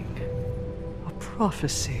beginning, a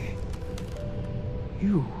prophecy.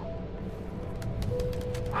 You.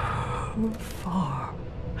 Far.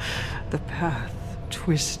 The path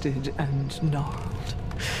twisted and gnarled.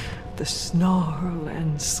 The snarl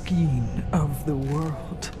and skein of the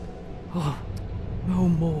world. Oh, no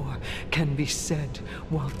more can be said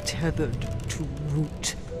while tethered to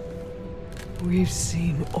root. We've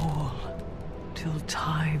seen all, till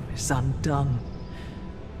time is undone.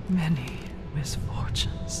 Many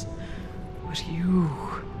misfortunes. But you,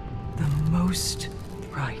 the most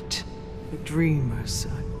bright. The dreamers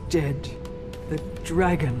are dead. The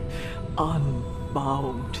dragon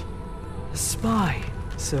unbound. The spy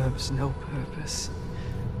serves no purpose,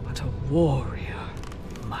 but a warrior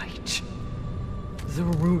might. The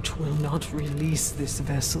root will not release this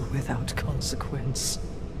vessel without consequence.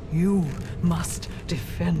 You must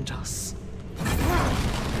defend us.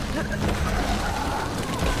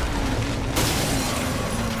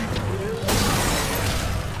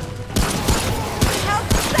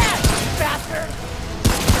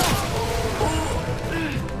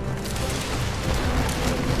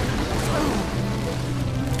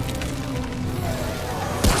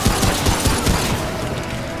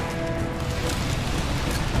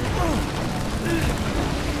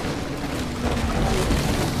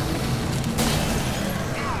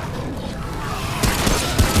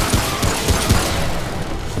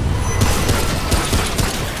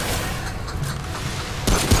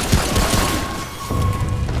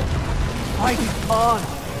 Fight on!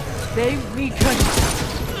 They weaken!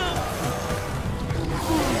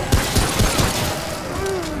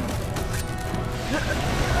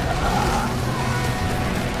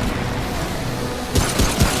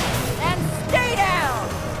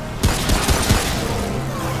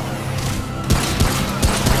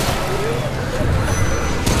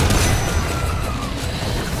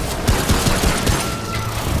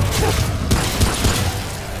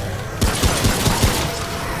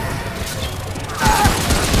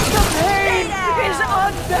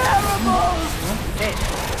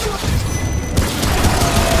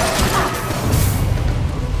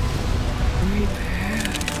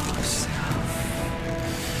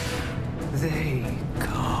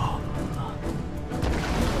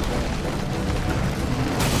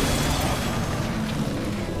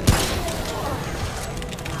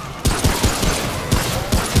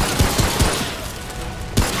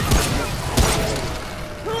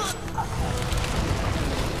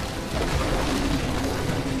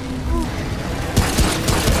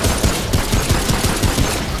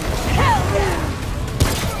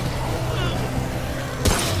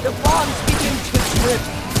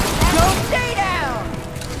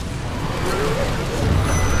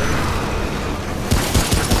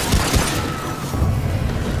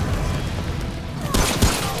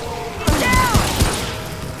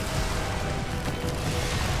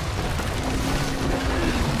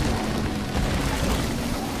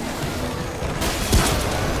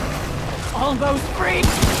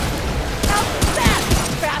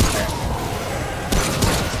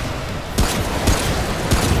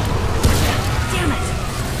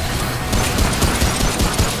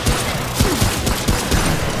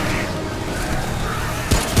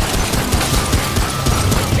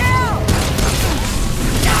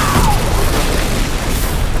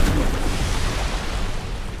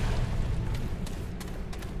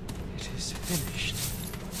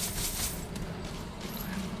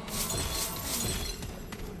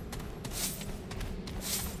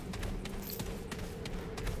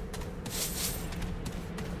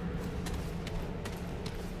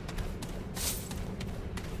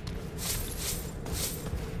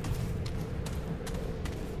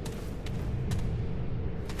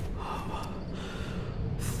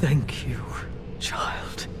 Thank you,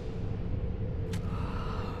 child.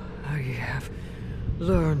 I have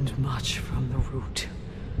learned much from the root.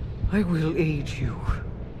 I will aid you.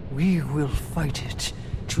 We will fight it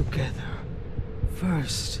together.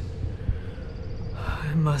 First,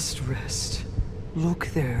 I must rest. Look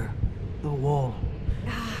there, the wall.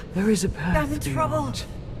 There is a path I'm in trouble. beyond.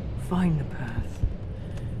 Find the path.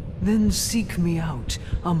 Then seek me out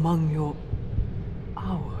among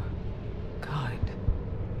our kind.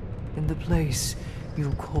 In the place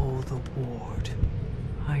you call the Ward.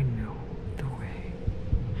 I know the way.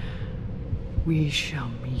 We shall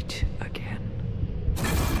meet again.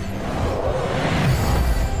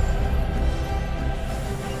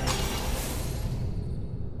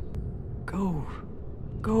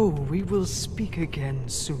 Go, we will speak again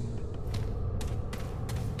soon.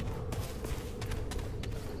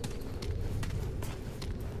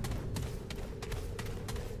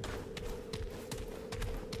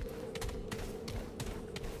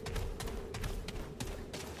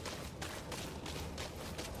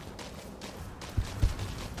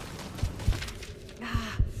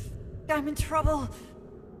 I'm in trouble.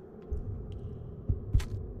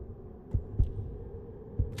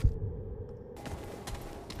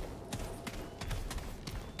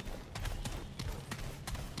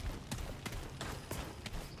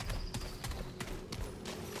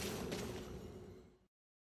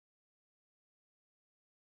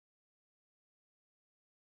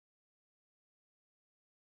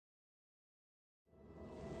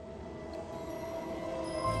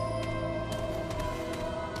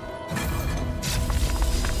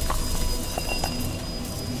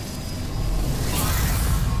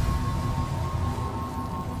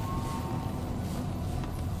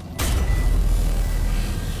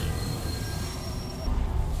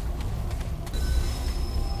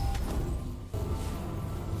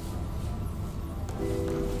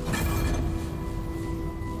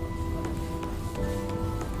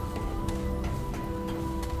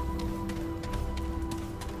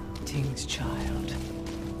 Child,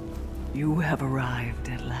 you have arrived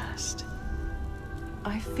at last.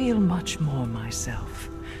 I feel much more myself,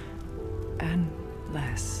 and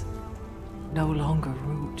less. No longer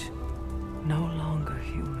root, no longer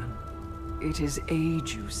human. It is aid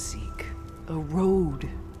you seek, a road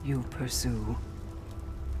you pursue.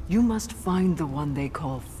 You must find the one they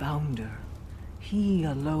call Founder. He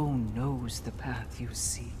alone knows the path you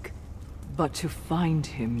seek. But to find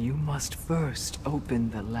him, you must first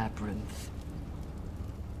open the labyrinth.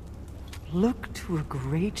 Look to a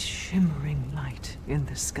great shimmering light in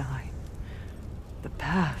the sky. The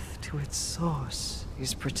path to its source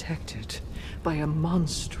is protected by a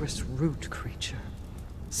monstrous root creature.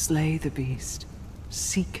 Slay the beast,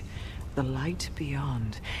 seek the light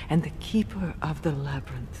beyond, and the keeper of the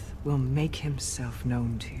labyrinth will make himself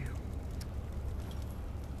known to you.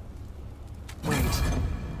 Wait.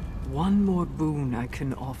 One more boon I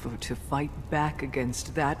can offer to fight back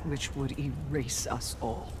against that which would erase us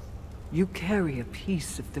all. You carry a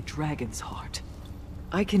piece of the dragon's heart.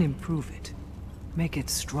 I can improve it, make it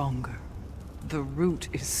stronger. The root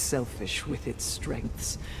is selfish with its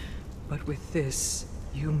strengths, but with this,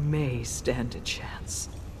 you may stand a chance.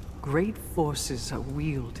 Great forces are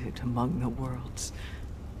wielded among the worlds,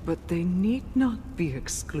 but they need not be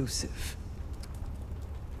exclusive.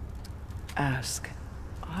 Ask.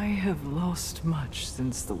 I have lost much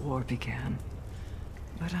since the war began,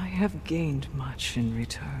 but I have gained much in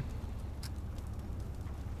return.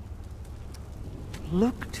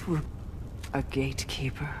 Look to a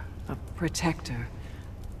gatekeeper, a protector,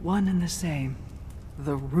 one and the same.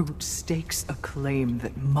 The root stakes a claim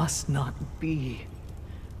that must not be.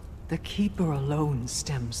 The keeper alone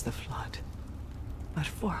stems the flood. But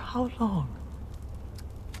for how long?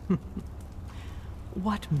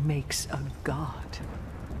 What makes a god?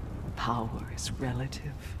 Power is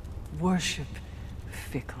relative, worship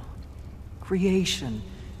fickle, creation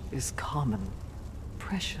is common,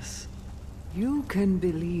 precious. You can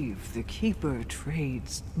believe the Keeper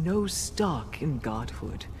trades no stock in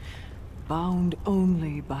godhood, bound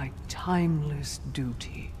only by timeless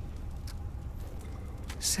duty.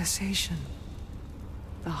 Cessation,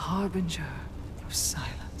 the harbinger of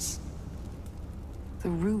silence. The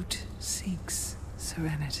root seeks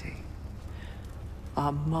serenity.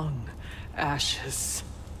 Among ashes,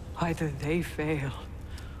 either they fail,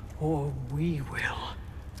 or we will.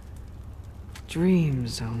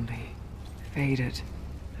 Dreams only, faded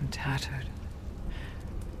and tattered.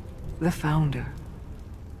 The Founder,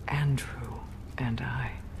 Andrew, and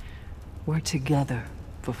I were together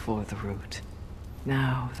before the root.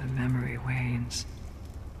 Now the memory wanes.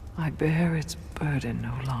 I bear its burden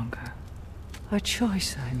no longer. A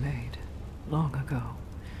choice I made long ago.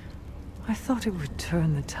 I thought it would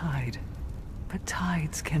turn the tide, but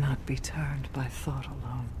tides cannot be turned by thought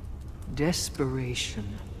alone. Desperation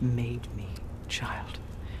made me, child.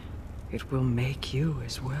 It will make you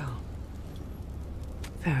as well.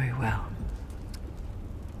 Very well.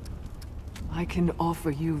 I can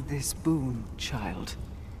offer you this boon, child.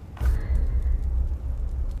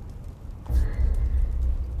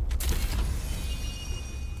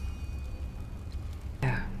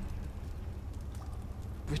 There.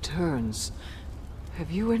 Returns.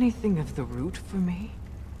 Have you anything of the root for me?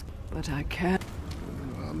 But I can't.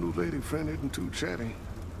 Our new lady friend isn't too chatty,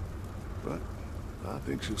 but I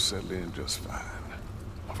think she'll settle in just fine.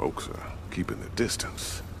 Folks are keeping their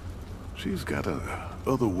distance. She's got an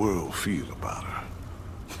otherworld feel about her.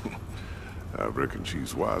 I reckon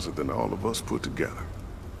she's wiser than all of us put together.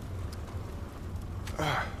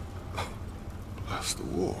 Bless the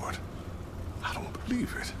Ward. I don't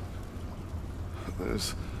believe it.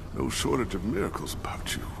 There's no shortage of miracles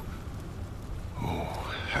about you.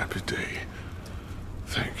 Oh, happy day.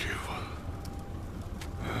 Thank you.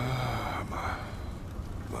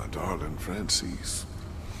 My darling Francis.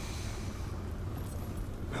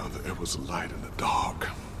 Now there was a light in the dark.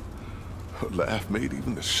 Her laugh made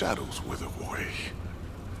even the shadows wither away.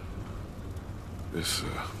 This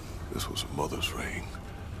was a mother's ring.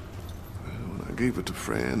 When I gave it to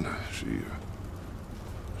Fran, she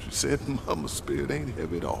said Mama's spirit ain't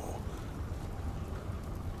heavy at all.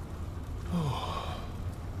 Oh,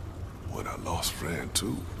 when I lost Fran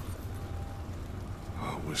too,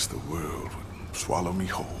 I wish the world would swallow me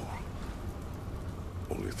whole.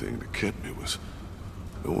 Only thing that kept me was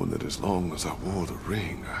knowing that as long as I wore the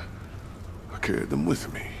ring, I carried them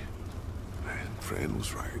with me. And Fran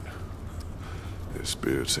was right. Their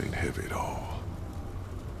spirits ain't heavy at all.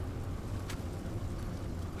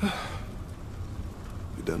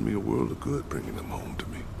 You done me a world of good bringing them home to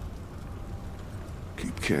me.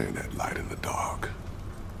 Keep carrying that light in the dark.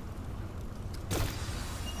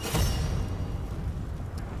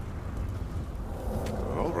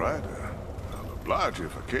 All right. I'll oblige you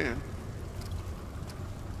if I can.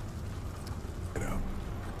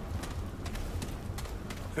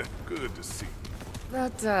 Good to see you.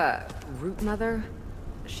 That, root mother?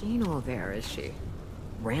 She ain't all there, is she?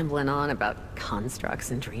 Rambling on about constructs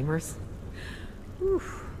and dreamers?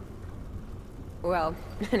 Oof. Well,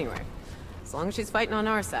 anyway. As long as she's fighting on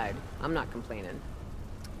our side, I'm not complaining.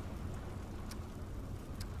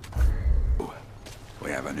 We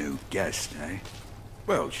have a new guest, eh?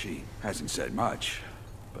 Well, she hasn't said much,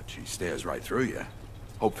 but she stares right through you.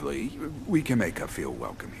 Hopefully, we can make her feel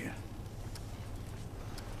welcome here.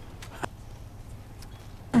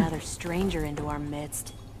 Another stranger into our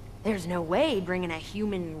midst. There's no way bringing a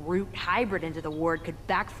human root hybrid into the ward could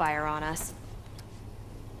backfire on us.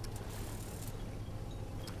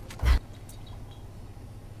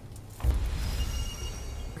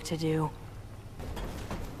 Work to do.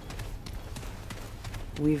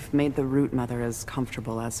 We've made the root mother as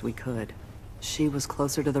comfortable as we could. She was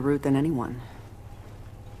closer to the root than anyone.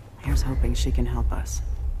 Here's hoping she can help us.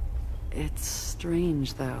 It's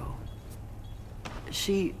strange, though.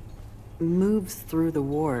 She moves through the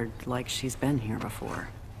ward like she's been here before.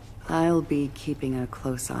 I'll be keeping a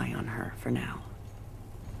close eye on her for now.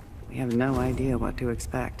 We have no idea what to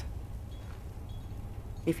expect.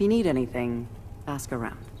 If you need anything, ask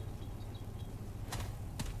around.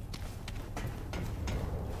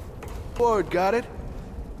 Ward, got it?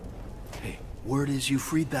 Hey, word is you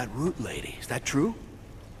freed that root lady. Is that true?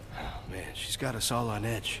 Oh, man, she's got us all on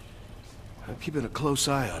edge. I'm keeping a close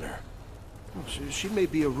eye on her. Oh, she may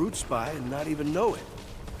be a root spy and not even know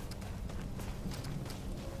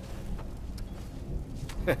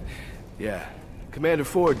it. Yeah, Commander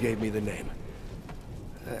Ford gave me the name.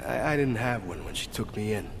 I didn't have one when she took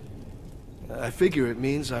me in. I figure it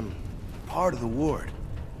means I'm part of the ward.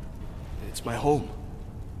 It's my home.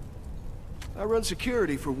 I run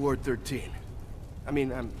security for Ward 13. I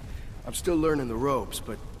mean, I'm still learning the ropes,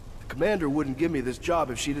 but the commander wouldn't give me this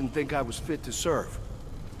job if she didn't think I was fit to serve.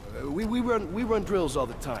 We run drills all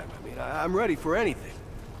the time. I mean, I'm ready for anything.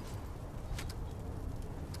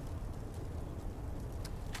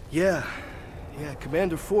 Yeah,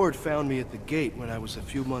 Commander Ford found me at the gate when I was a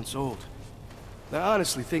few months old. Now,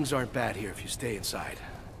 honestly, things aren't bad here if you stay inside.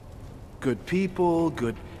 Good people,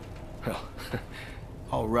 well,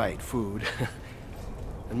 all right, food.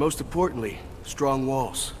 And most importantly, strong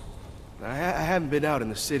walls. I haven't been out in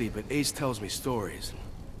the city, but Ace tells me stories.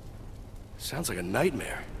 Sounds like a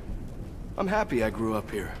nightmare. I'm happy I grew up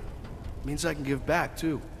here. Means I can give back,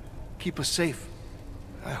 too. Keep us safe.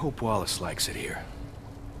 I hope Wallace likes it here.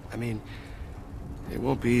 I mean, It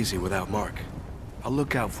won't be easy without Mark. I'll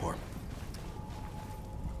look out for him.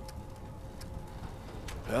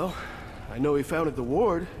 Well, I know he founded the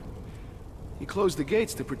ward. He closed the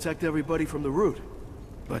gates to protect everybody from the root.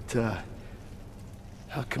 But,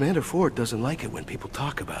 Commander Ford doesn't like it when people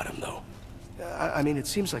talk about him, though. I mean, it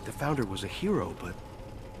seems like the founder was a hero, but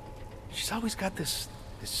she's always got this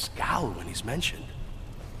scowl when he's mentioned.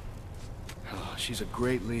 Oh, she's a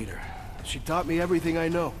great leader. She taught me everything I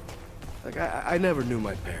know. Like, I never knew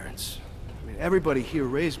my parents. I mean, everybody here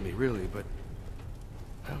raised me, really, but...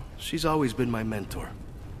 well, she's always been my mentor.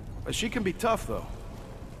 But she can be tough, though.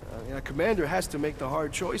 A commander has to make the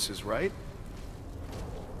hard choices, right?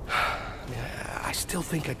 I mean, I still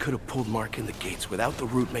think I could have pulled Mark in the gates without the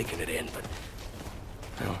root making it in, but...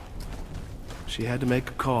 well, she had to make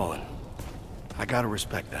a call, and I gotta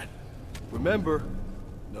respect that. Remember,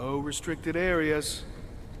 no restricted areas.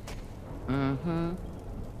 Mm-hmm.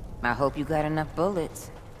 I hope you got enough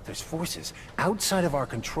bullets. There's forces outside of our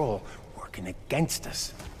control working against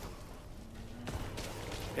us.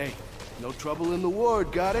 Hey, no trouble in the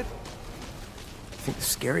ward, got it? I think the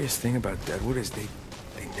scariest thing about Deadwood is they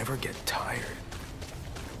never get tired.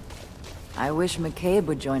 I wish McCabe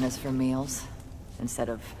would join us for meals, instead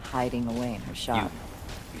of hiding away in her shop.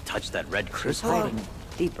 You touched that red She's crystal? hiding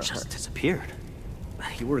deeper Just hurt. disappeared.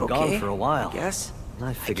 You were Okay, gone for a while. I guess.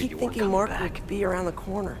 I figured keep you weren't thinking coming Mark back. could be around the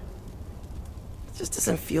corner. It just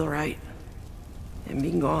doesn't feel right. Him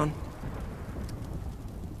being gone.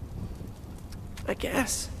 I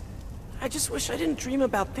guess. I just wish I didn't dream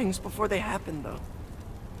about things before they happen, though.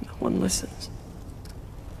 No one listens.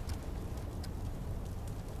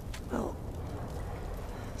 Well,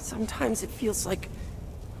 sometimes it feels like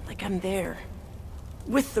I'm there.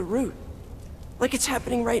 With the root. Like it's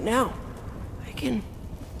happening right now. I can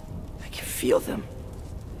feel them.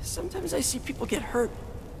 Sometimes I see people get hurt,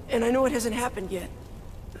 and I know it hasn't happened yet.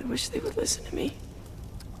 I wish they would listen to me.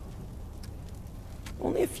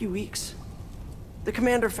 Only a few weeks. The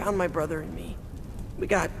commander found my brother and me. We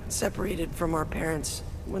got separated from our parents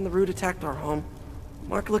when the root attacked our home.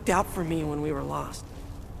 Mark looked out for me when we were lost.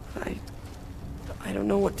 I don't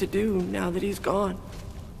know what to do now that he's gone.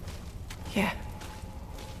 Yeah.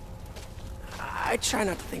 I try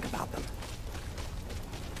not to think about them.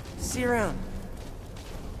 See you around.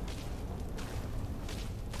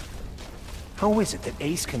 How is it that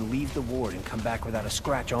Ace can leave the ward and come back without a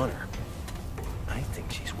scratch on her? I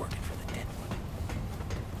think she's working for the Deadwood.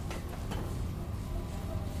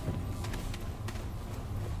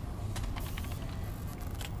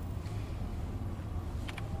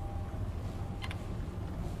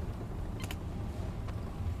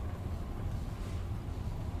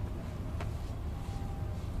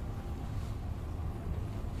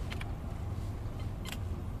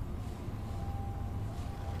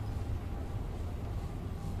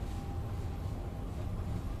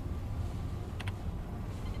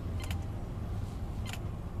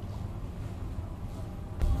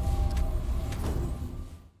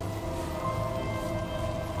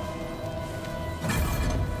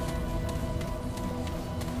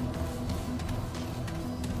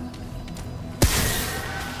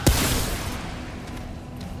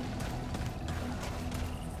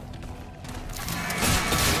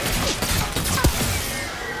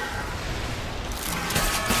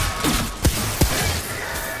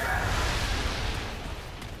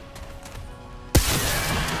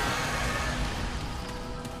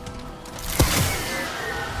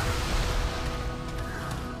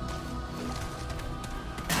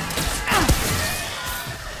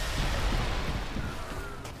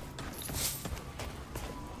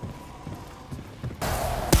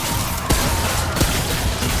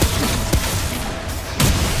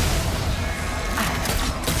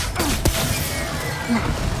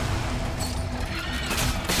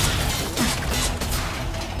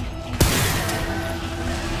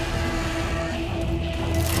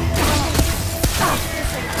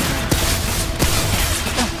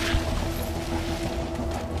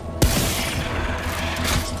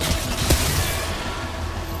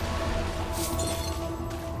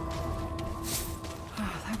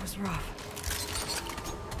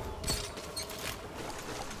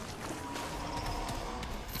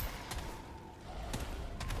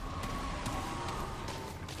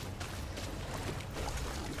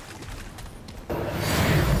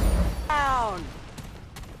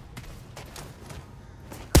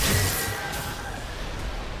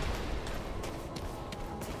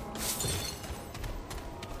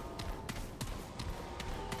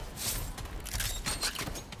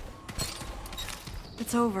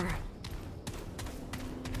 It's over.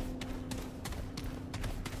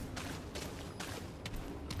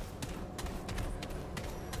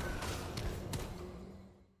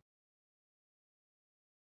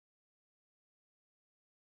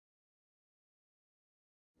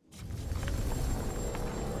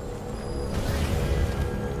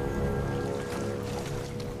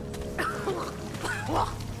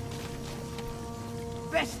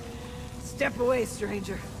 Best step away,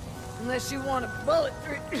 stranger. Unless you want a bullet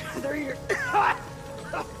through your...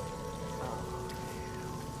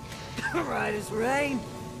 Right as rain.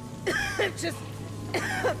 Just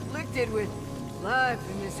afflicted with life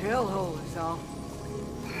in this hellhole is all.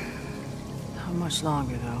 How much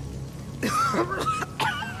longer, though?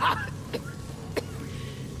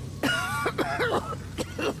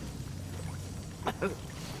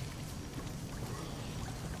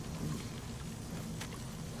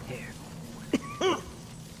 Here.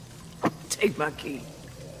 Take my key.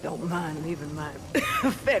 Don't mind leaving my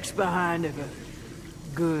effects behind if a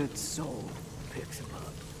good soul picks them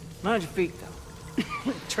up. Mind your feet,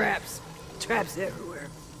 though. Traps everywhere.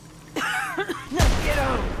 Now get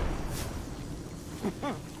on!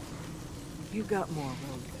 You got more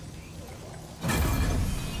room than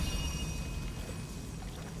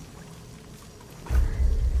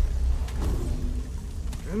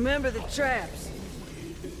me. Remember the traps.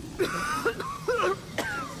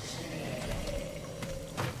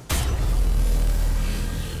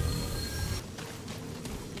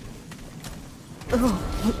 Oh,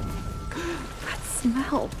 that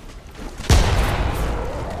smell.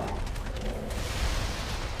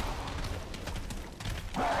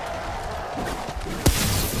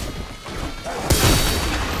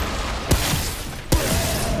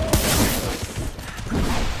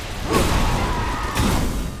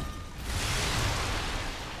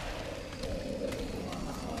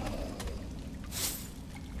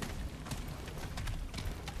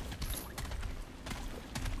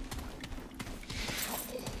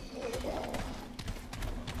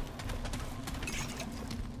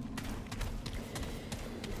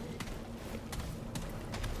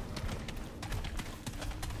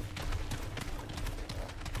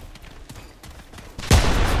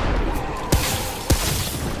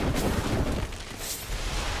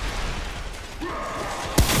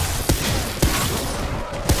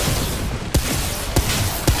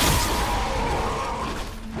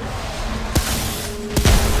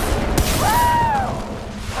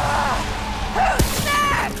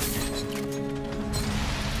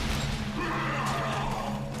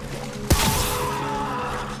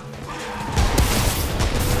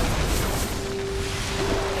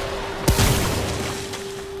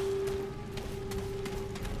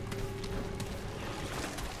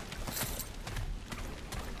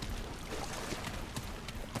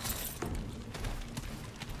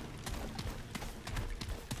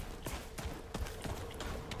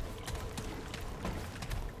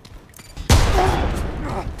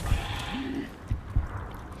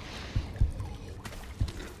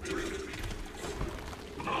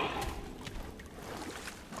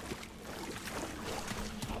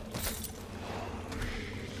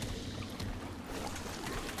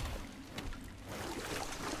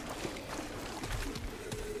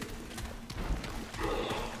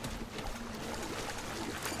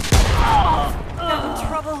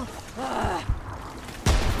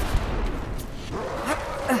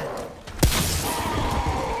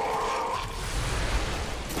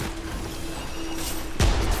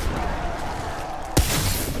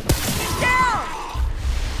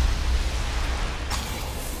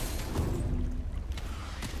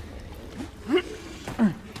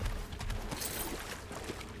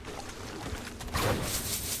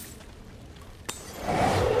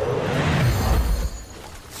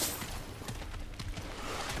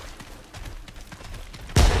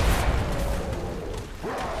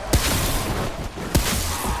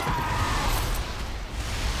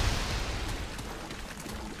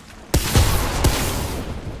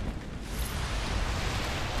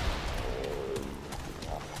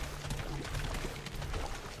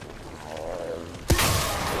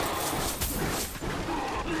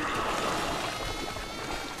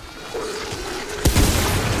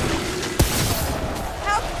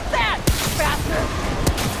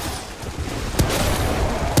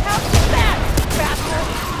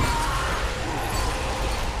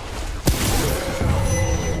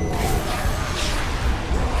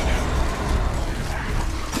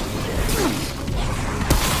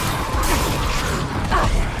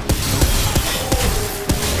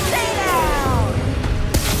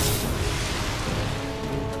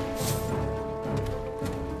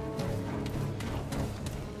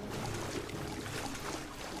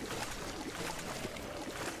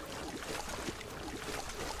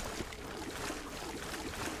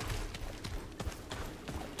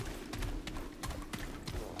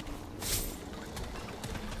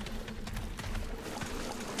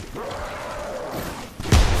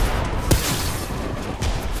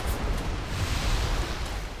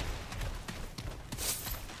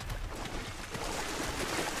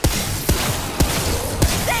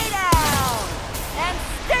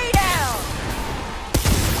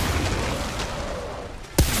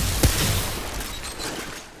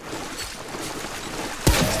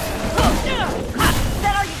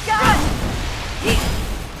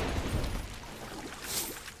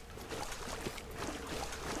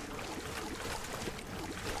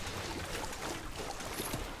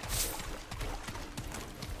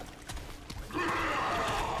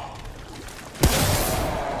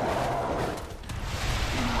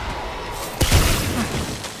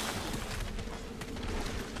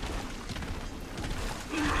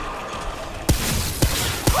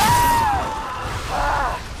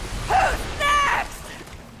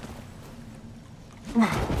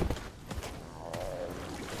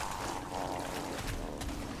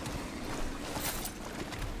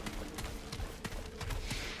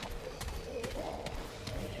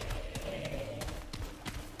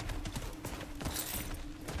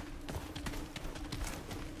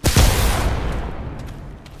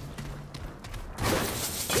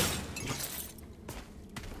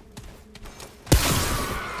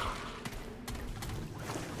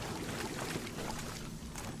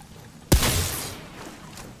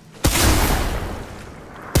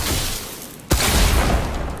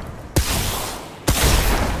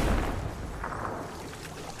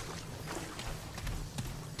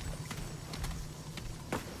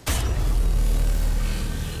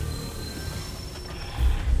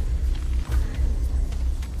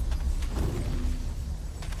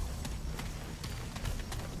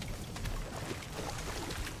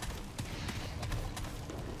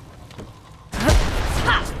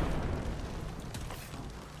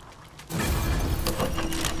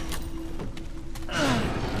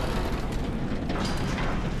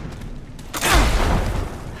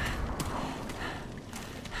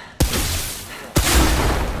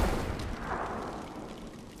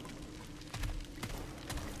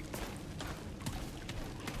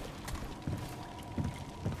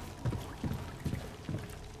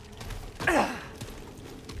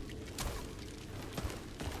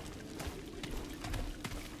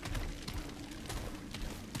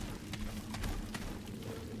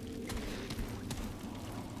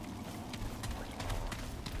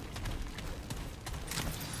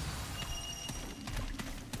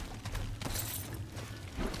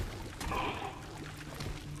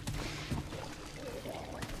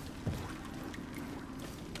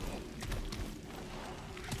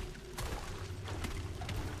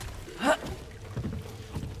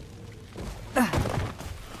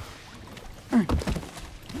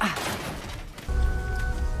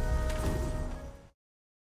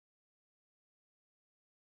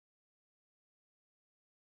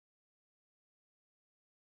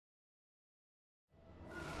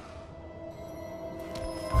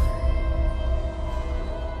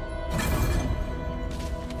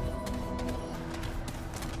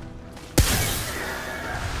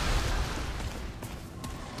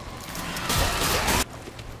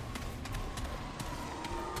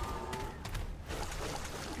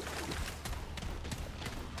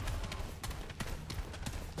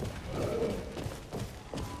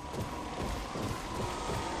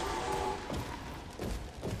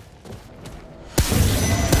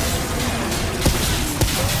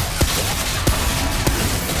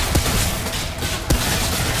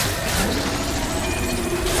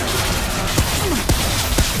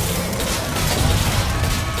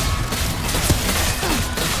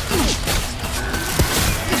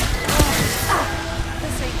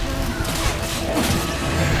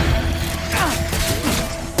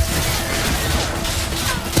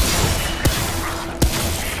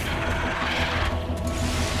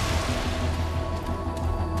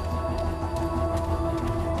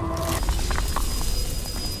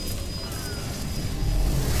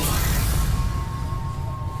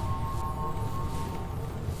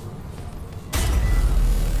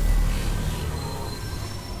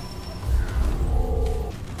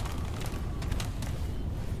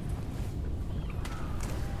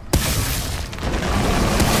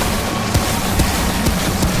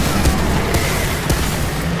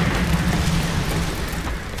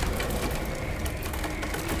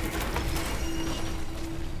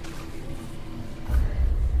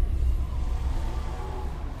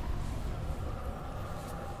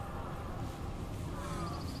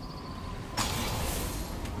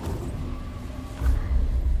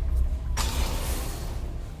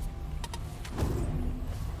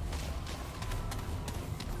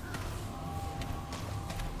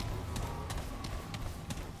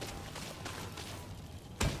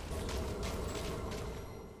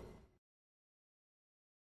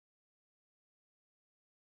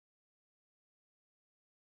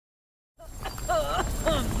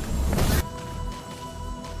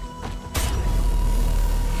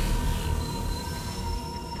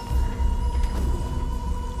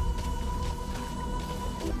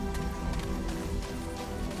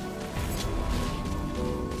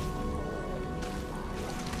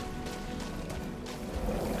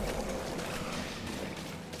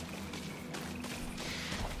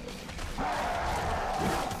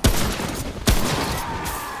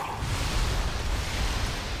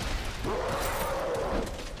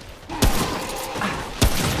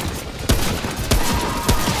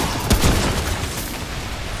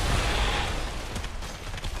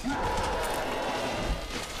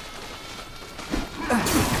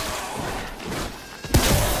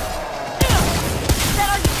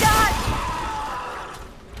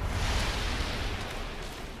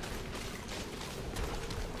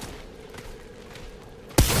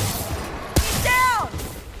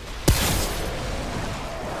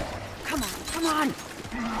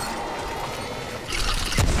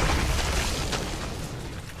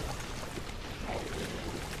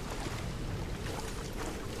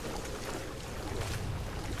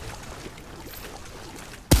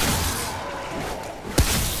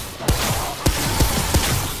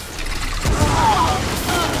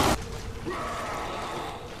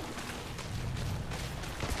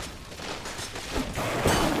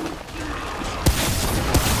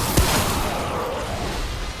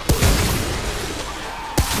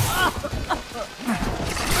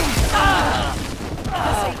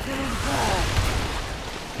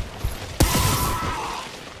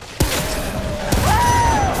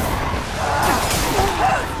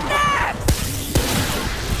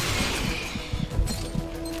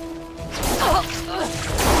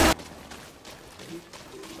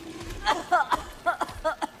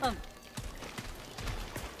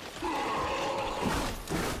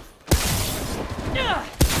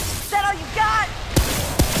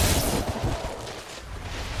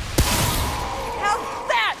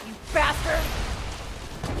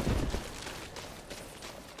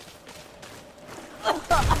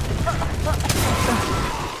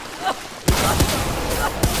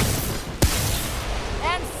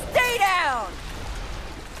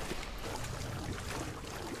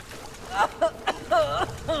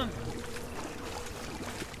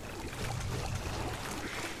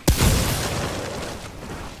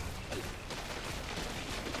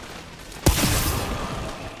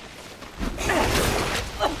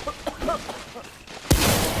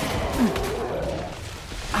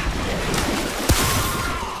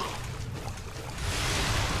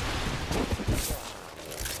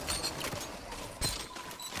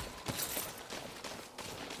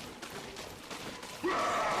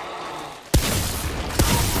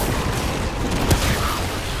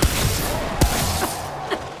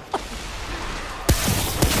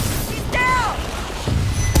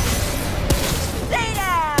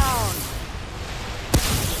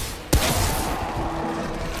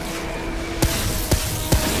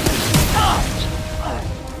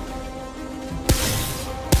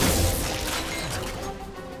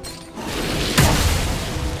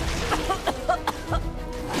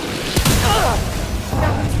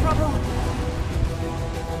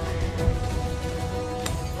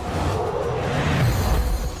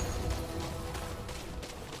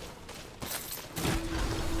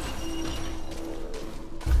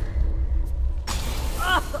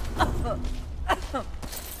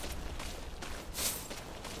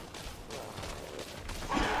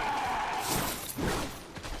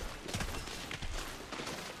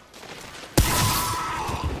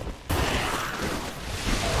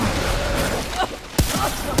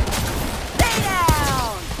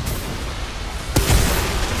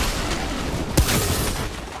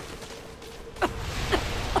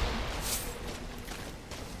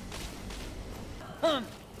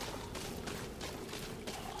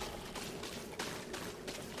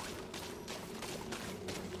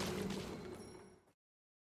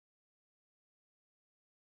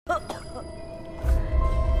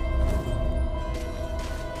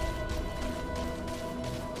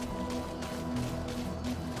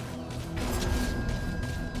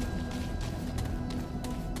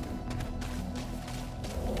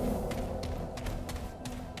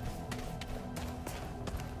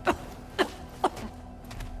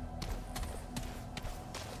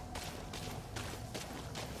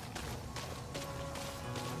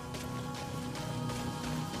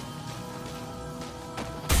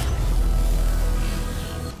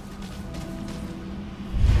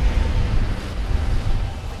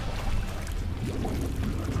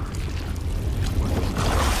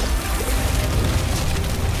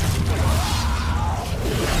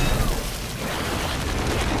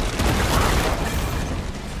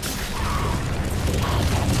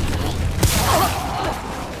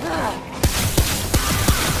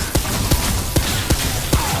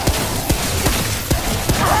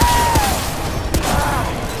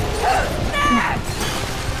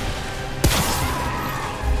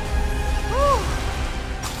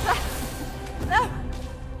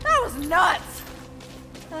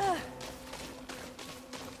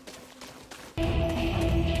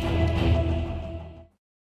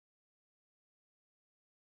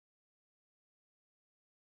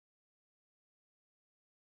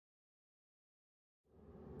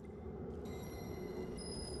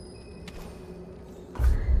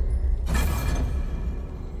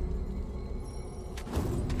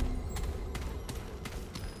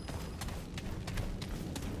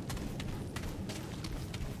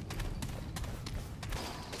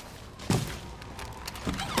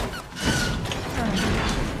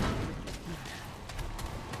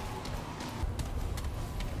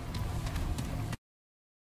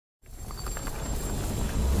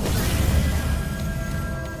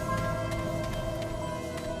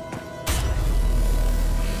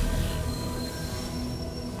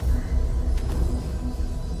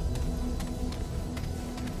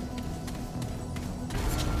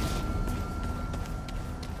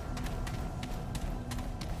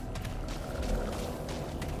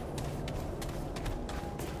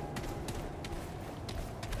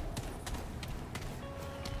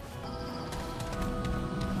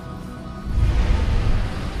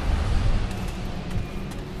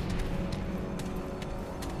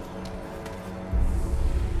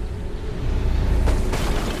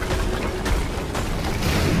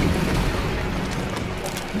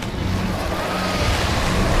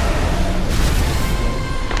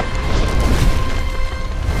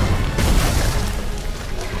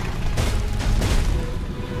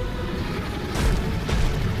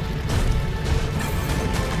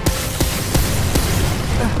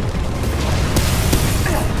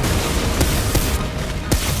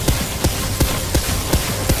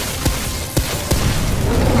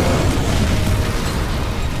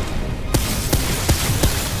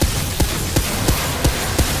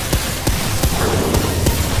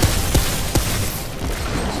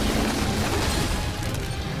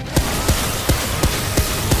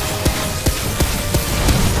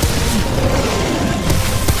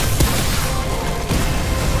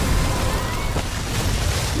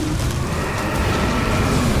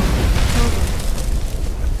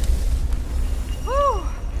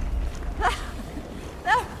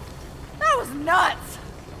 nuts!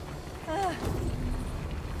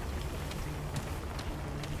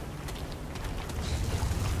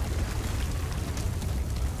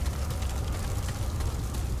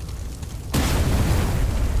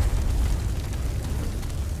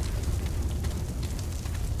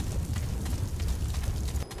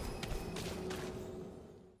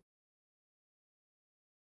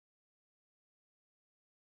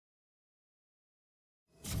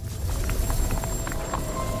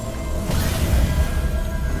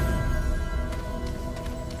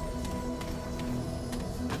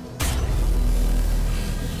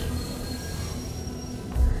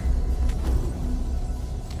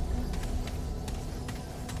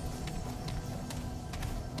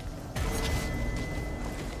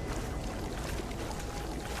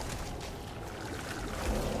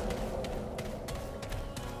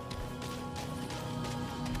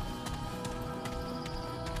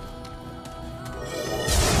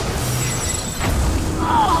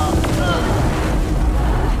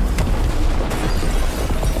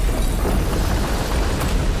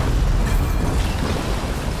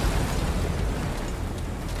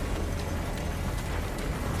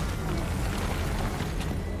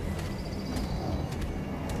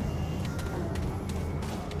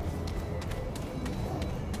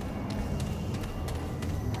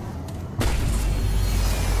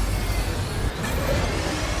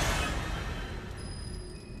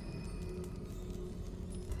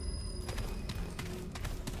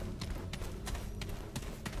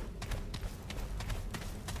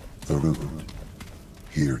 The root.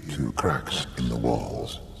 Here too, cracks in the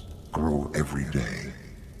walls grow every day,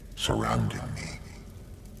 surrounding me.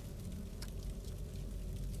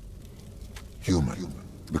 Human,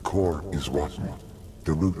 the core is rotten.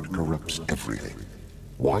 The root corrupts everything.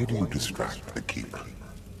 Why do you distract the Keeper?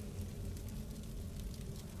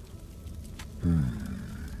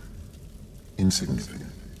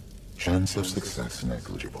 Insignificant. Chance of success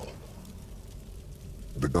negligible.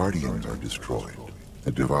 The Guardians are destroyed.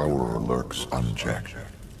 The Devourer lurks unchecked.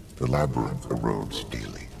 The Labyrinth erodes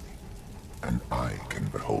daily. And I can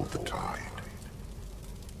behold the tide.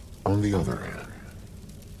 On the other hand,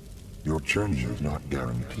 your journey is not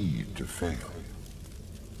guaranteed to fail.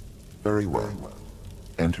 Very well.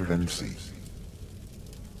 Enter and see.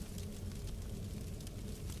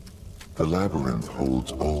 The Labyrinth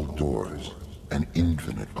holds all doors and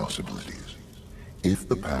infinite possibilities. If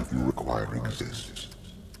the path you require exists,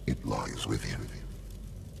 it lies within.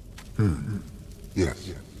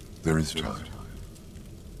 Yes, there is time.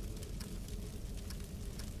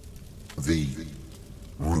 The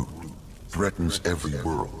root threatens every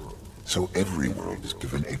world, so every world is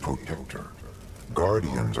given a protector.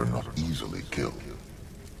 Guardians are not easily killed.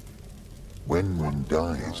 When one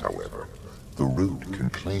dies, however, the root can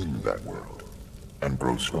claim that world and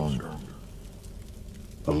grow stronger.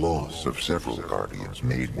 The loss of several Guardians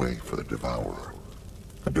made way for the Devourer.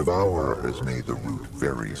 The Devourer has made the root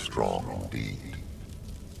very strong indeed.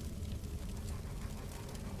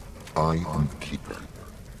 I am the Keeper.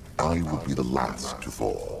 I will be the last to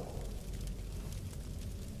fall.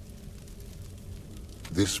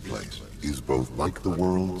 This place is both like the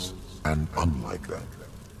worlds and unlike them.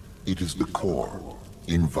 It is the core,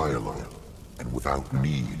 inviolable, and without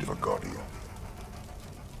need of a Guardian.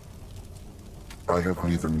 I have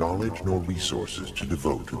neither knowledge nor resources to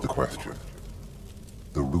devote to the question.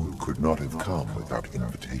 The root could not have come without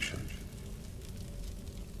invitation.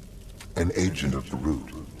 An agent of the root,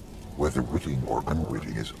 whether witting or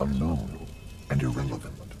unwitting, is unknown and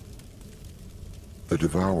irrelevant. The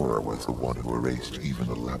Devourer was the one who erased even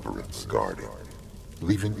the Labyrinth's guardian,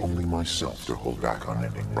 leaving only myself to hold back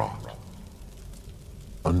unending rot.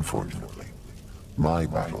 Unfortunately, my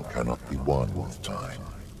battle cannot be won with time.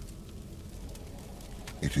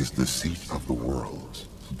 It is the seat of the worlds,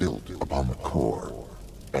 built upon the core,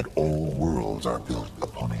 and all worlds are built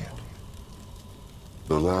upon it.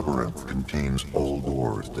 The Labyrinth contains all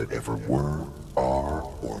doors that ever were, are,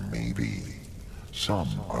 or may be. Some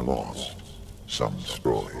are lost, some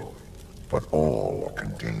destroyed, but all are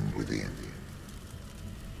contained within.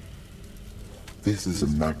 This is the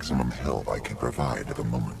maximum help I can provide at the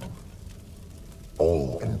moment.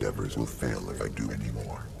 All endeavors will fail if I do any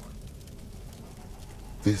more.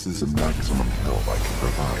 This is the maximum help I can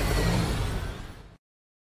provide at the moment.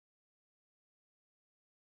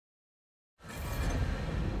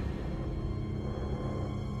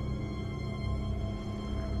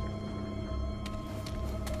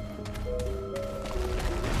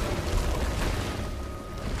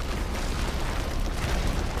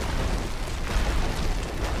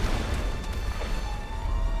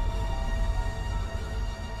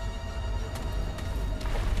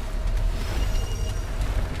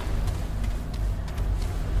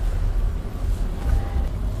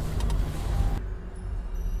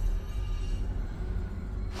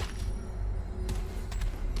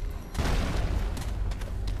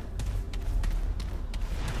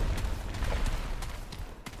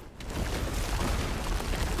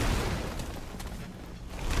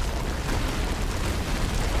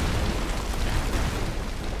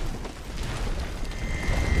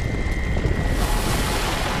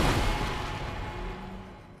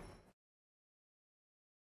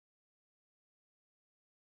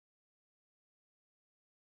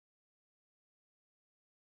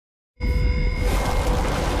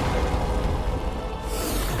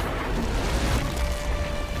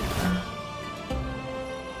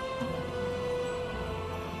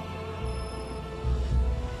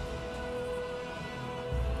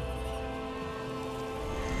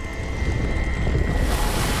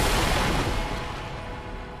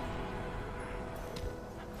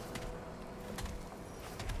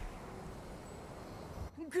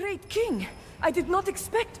 Great King, I did not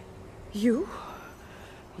expect... You?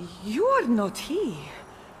 You are not he.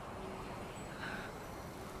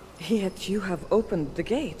 Yet you have opened the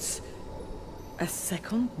gates. A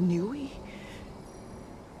second Nui?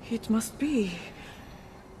 It must be...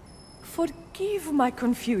 Forgive my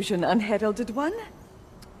confusion, unheralded one.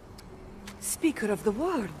 Speaker of the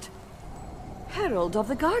Word. Herald of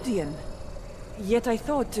the Guardian. Yet I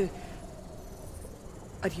thought...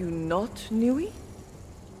 Are you not Nui?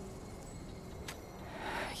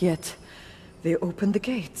 Yet, they opened the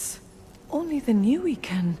gates. Only the Nui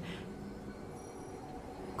can...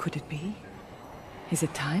 Could it be? Is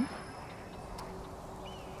it time?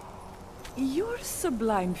 Your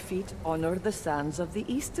sublime feet honor the sands of the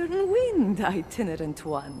eastern wind, itinerant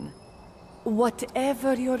one.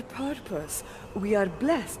 Whatever your purpose, we are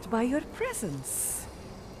blessed by your presence.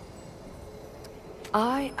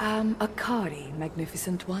 I am Akari,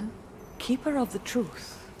 magnificent one. Keeper of the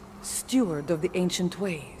truth. Steward of the ancient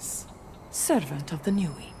ways. Servant of the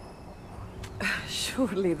Nui.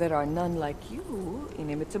 Surely there are none like you,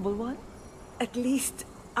 inimitable one. At least,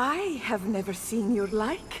 I have never seen your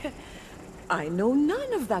like. I know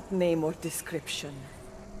none of that name or description.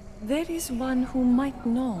 There is one who might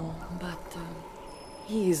know, but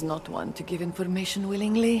he is not one to give information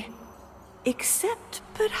willingly. Except,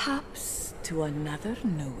 perhaps, to another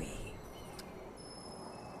Nui.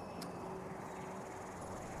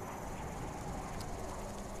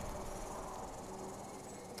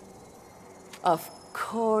 Of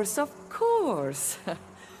course, of course.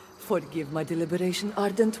 Forgive my deliberation,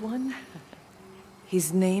 ardent one.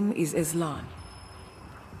 His name is Islan,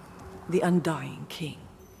 the Undying King.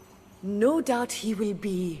 No doubt he will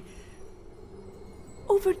be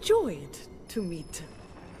overjoyed to meet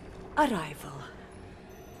a rival.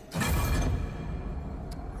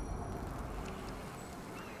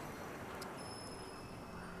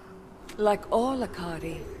 Like all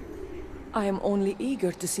Akari, I am only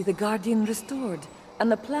eager to see the Guardian restored and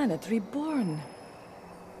the planet reborn.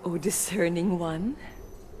 O discerning one,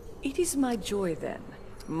 it is my joy then,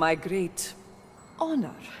 my great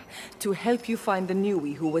honor, to help you find the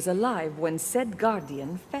Nui who was alive when said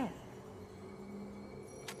Guardian fell.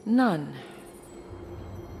 None.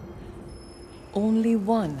 Only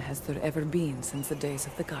one has there ever been since the days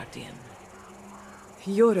of the Guardian.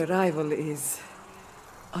 Your arrival is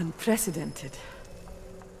unprecedented.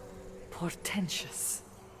 Portentous.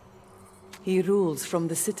 He rules from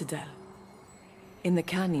the Citadel, in the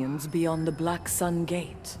canyons beyond the Black Sun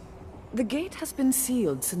Gate. The gate has been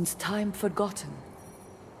sealed since time forgotten.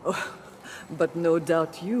 Oh, but no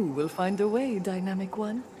doubt you will find a way, Dynamic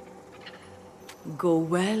One. Go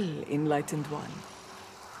well, Enlightened One.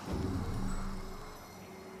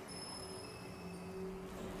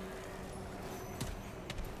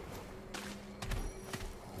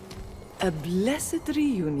 A blessed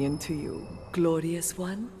reunion to you, glorious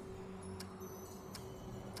one.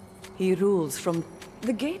 He rules from...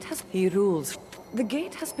 The gate has... He rules... The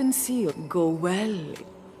gate has been sealed. Go well.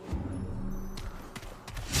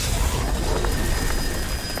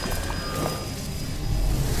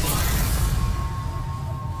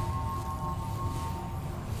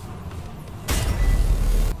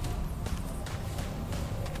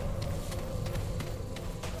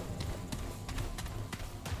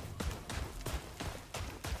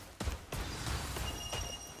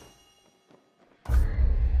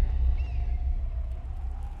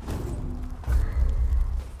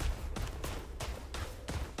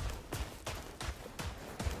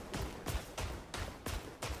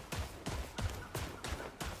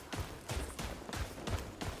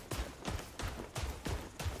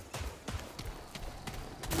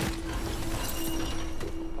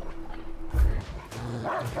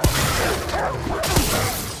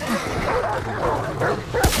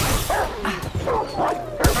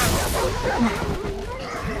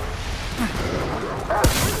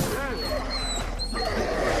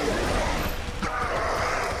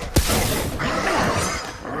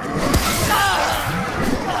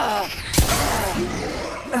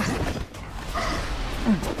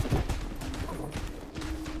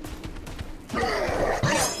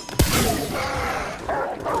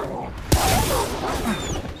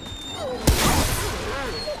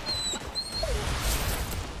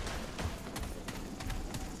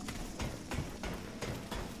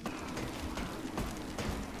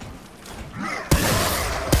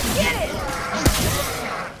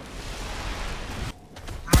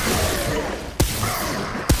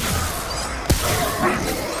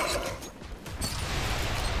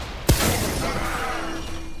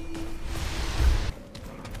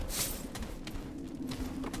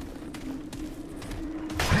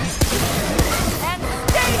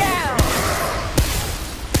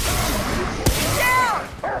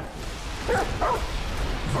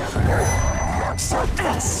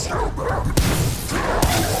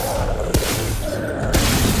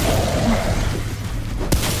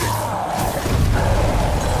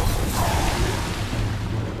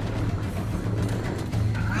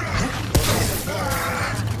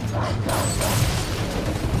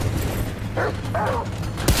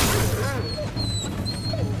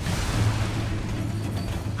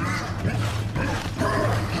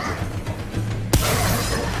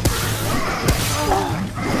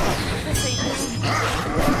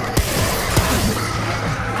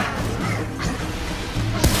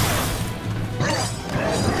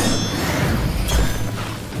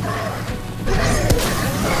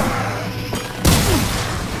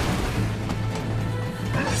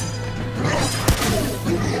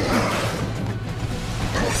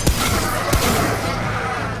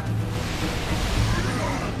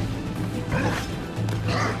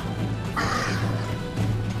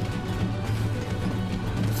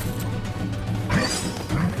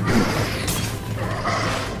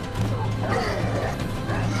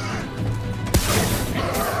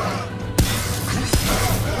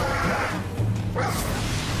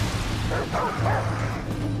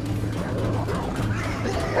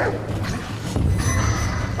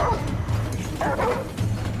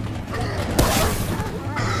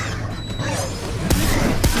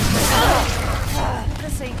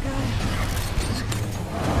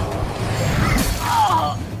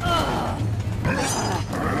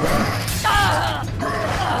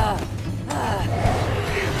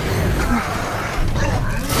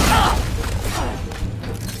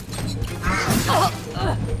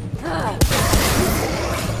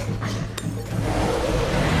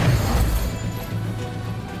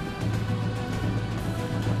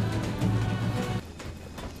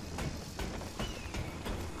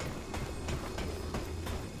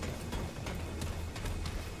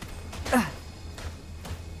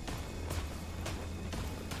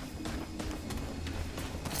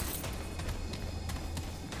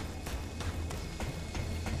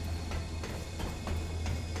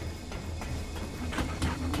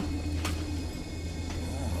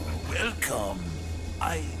 Welcome.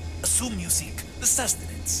 I assume you seek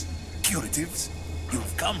sustenance, curatives.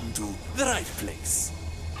 You've come to the right place.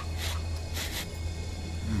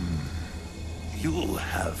 You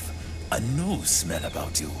have a new smell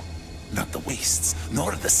about you. Not the wastes,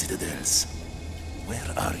 nor the citadels.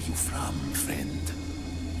 Where are you from, friend?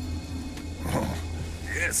 Oh,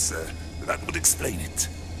 yes, that would explain it.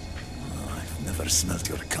 Oh, I've never smelt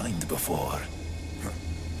your kind before.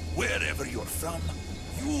 Wherever you're from,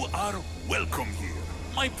 you are welcome here.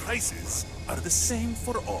 My prices are the same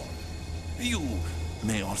for all. You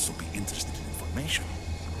may also be interested in information.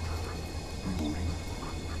 Buri,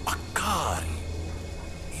 Akari,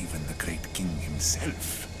 even the great king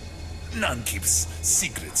himself. None keeps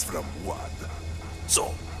secrets from one.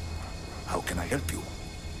 So, how can I help you?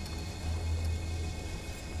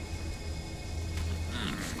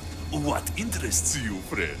 What interests you,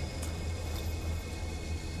 friend?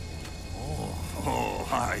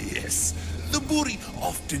 Yes. The Buri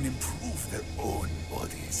often improve their own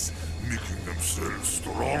bodies, making themselves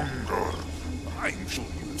stronger. I'm sure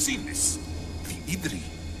you've seen this. The Idri,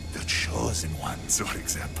 the chosen ones, for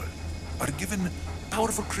example, are given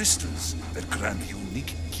powerful crystals that grant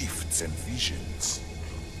unique gifts and visions.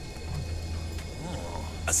 Oh,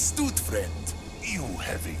 astute friend. You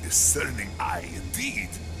have a discerning eye indeed.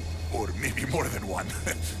 Or maybe more than one.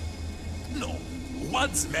 No,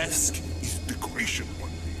 one's mask is decoration only.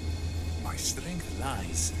 My strength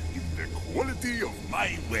lies in the quality of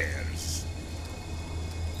my wares.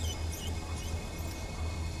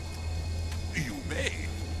 You may.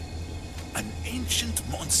 An ancient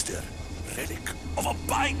monster, relic of a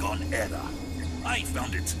bygone era. I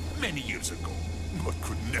found it many years ago, but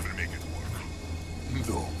could never make it work.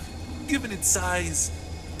 Though, given its size,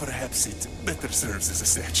 perhaps it better serves as a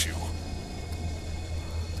statue.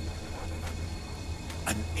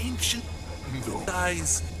 An ancient, though,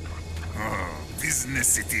 size.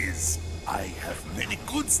 Business it is. I have many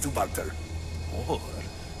goods to barter. Or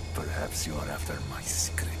perhaps you're after my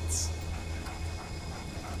secrets.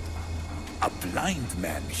 A blind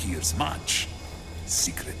man hears much.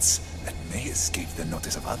 Secrets that may escape the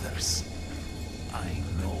notice of others. I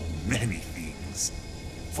know many things.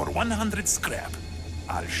 For 100 scrap,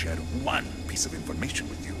 I'll share one piece of information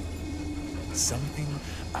with you. Something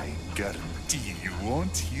I guarantee you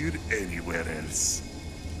won't hear anywhere else.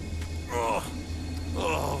 Oh,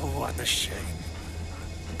 what a shame.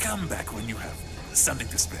 Come back when you have something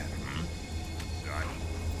to spare.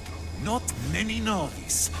 Not many know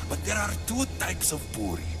this, but there are two types of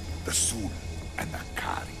Buri, the Sul and the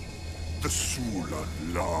Kari. The Sul are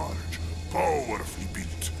large, powerfully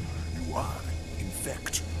built. You are, in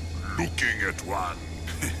fact, looking at one.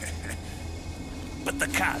 But the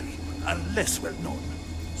Kari are less well known.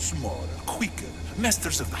 Smaller, quicker,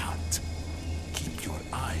 masters of the hunt. Keep your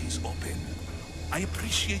eyes open. I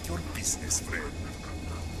appreciate your business, friend.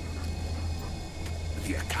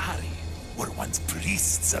 The Akari were once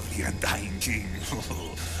priests of the Undying King.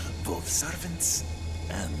 Both servants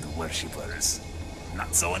and worshippers.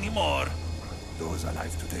 Not so anymore. Those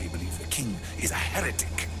alive today believe the king is a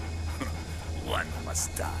heretic. One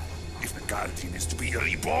must die if the Guardian is to be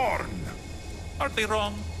reborn. Are they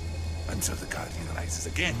wrong? Until the Guardian rises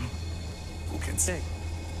again, who can say?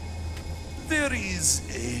 There is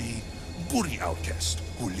a Buri outcast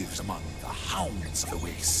who lives among the hounds of the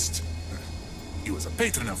waste. He was a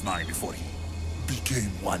patron of mine before he became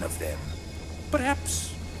one of them.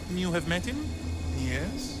 Perhaps you have met him?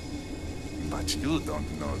 Yes? But you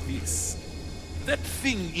don't know this. That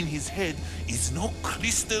thing in his head is no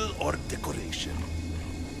crystal or decoration.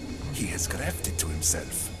 He has crafted to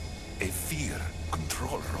himself a fear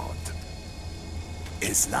control rod.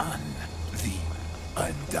 Aslan, the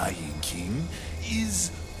Undying King,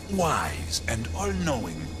 is wise and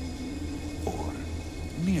all-knowing. Or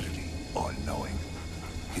nearly all-knowing.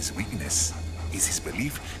 His weakness is his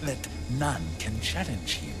belief that none can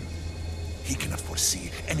challenge him. He cannot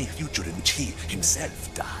foresee any future in which he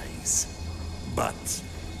himself dies. But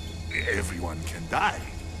everyone can die.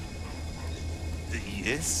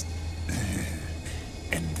 Yes?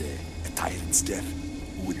 And a tyrant's death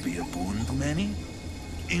would be a boon to many,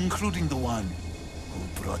 including the one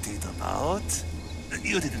who brought it about.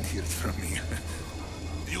 You didn't hear it from me.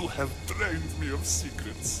 You have drained me of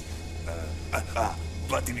secrets.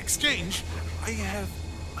 But in exchange, I have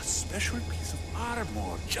a special piece of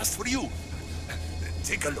armor just for you.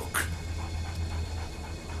 Take a look.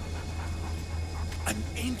 An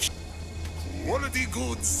ancient quality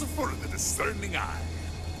goods for the discerning eye.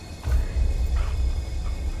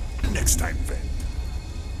 Next time, friend.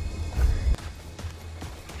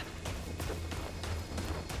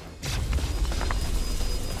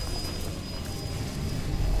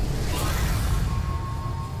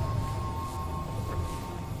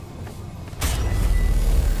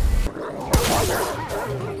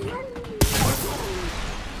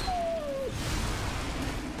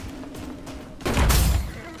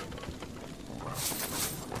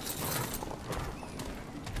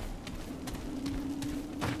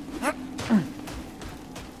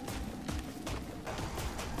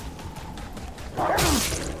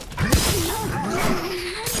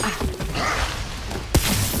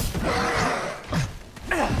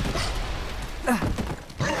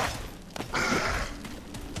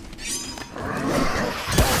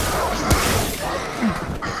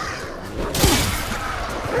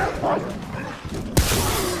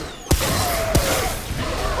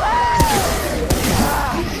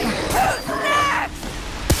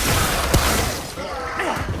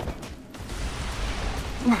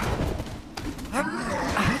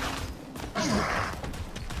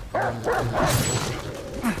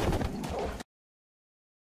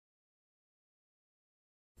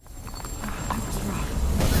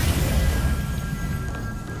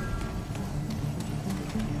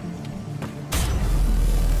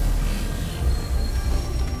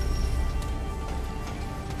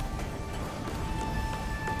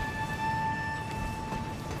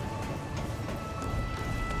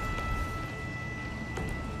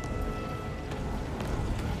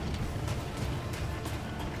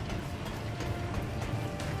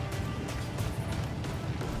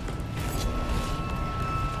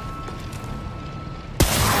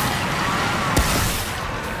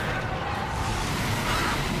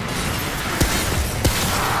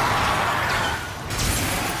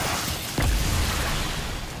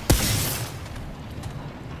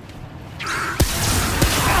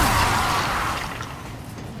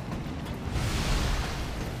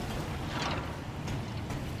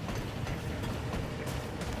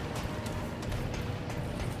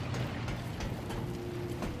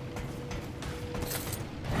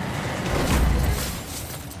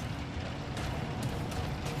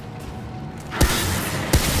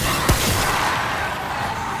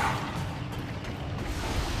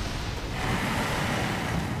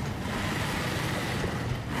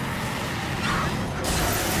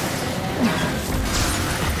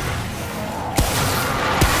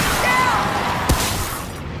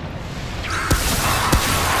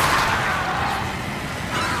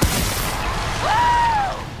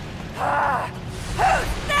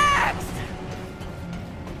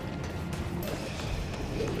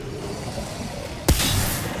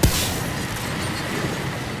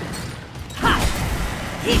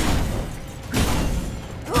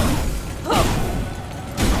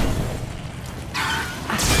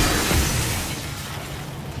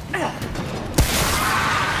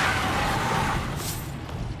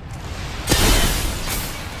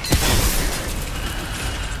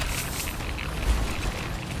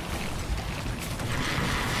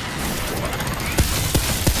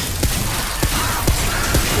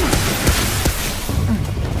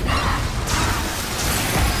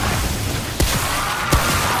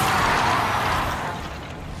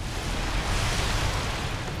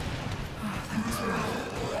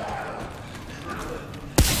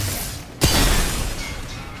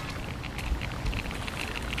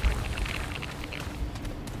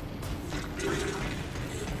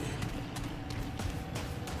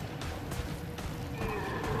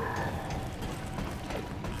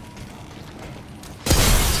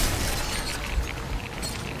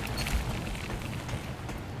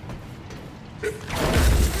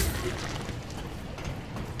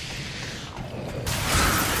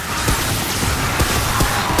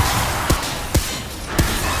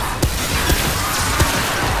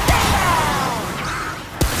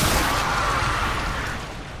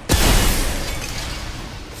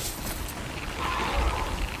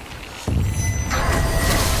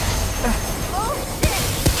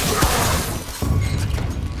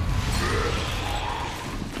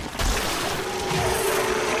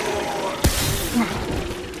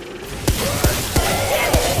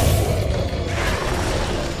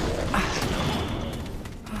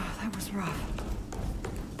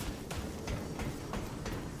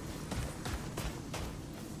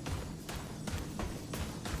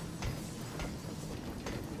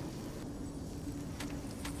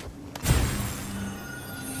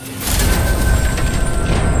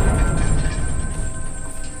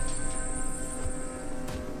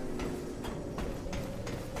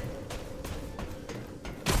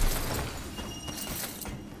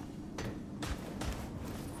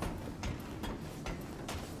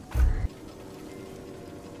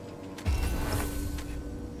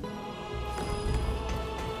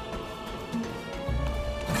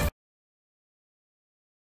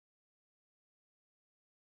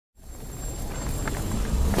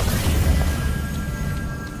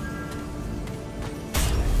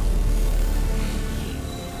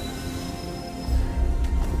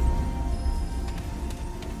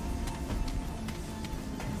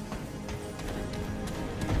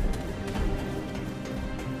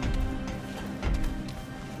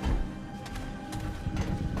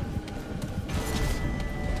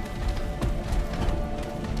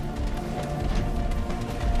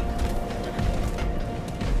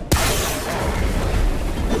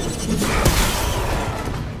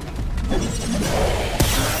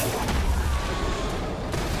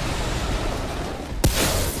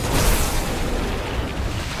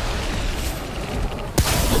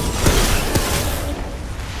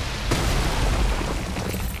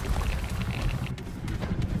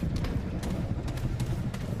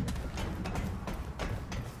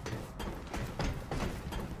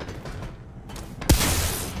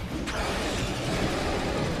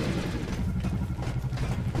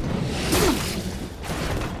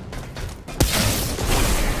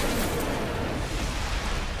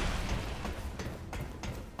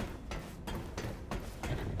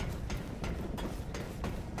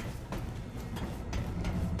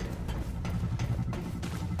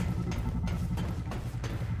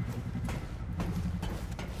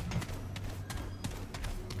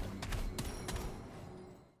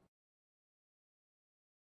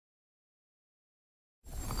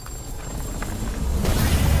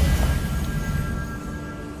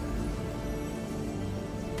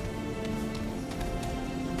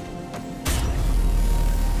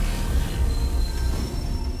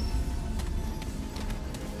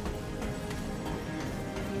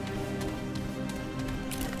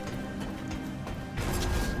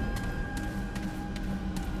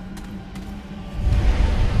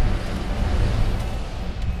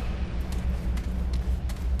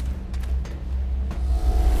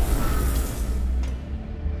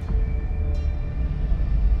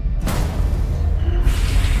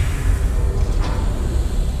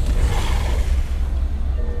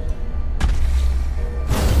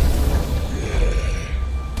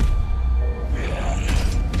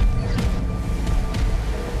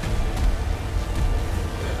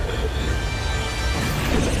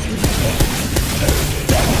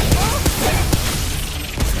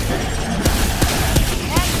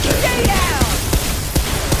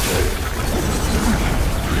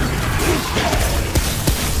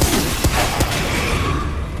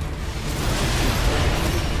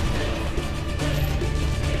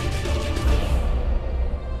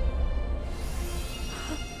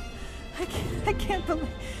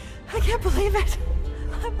 I can't believe it.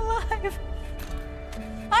 I'm alive.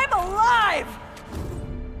 I'm alive!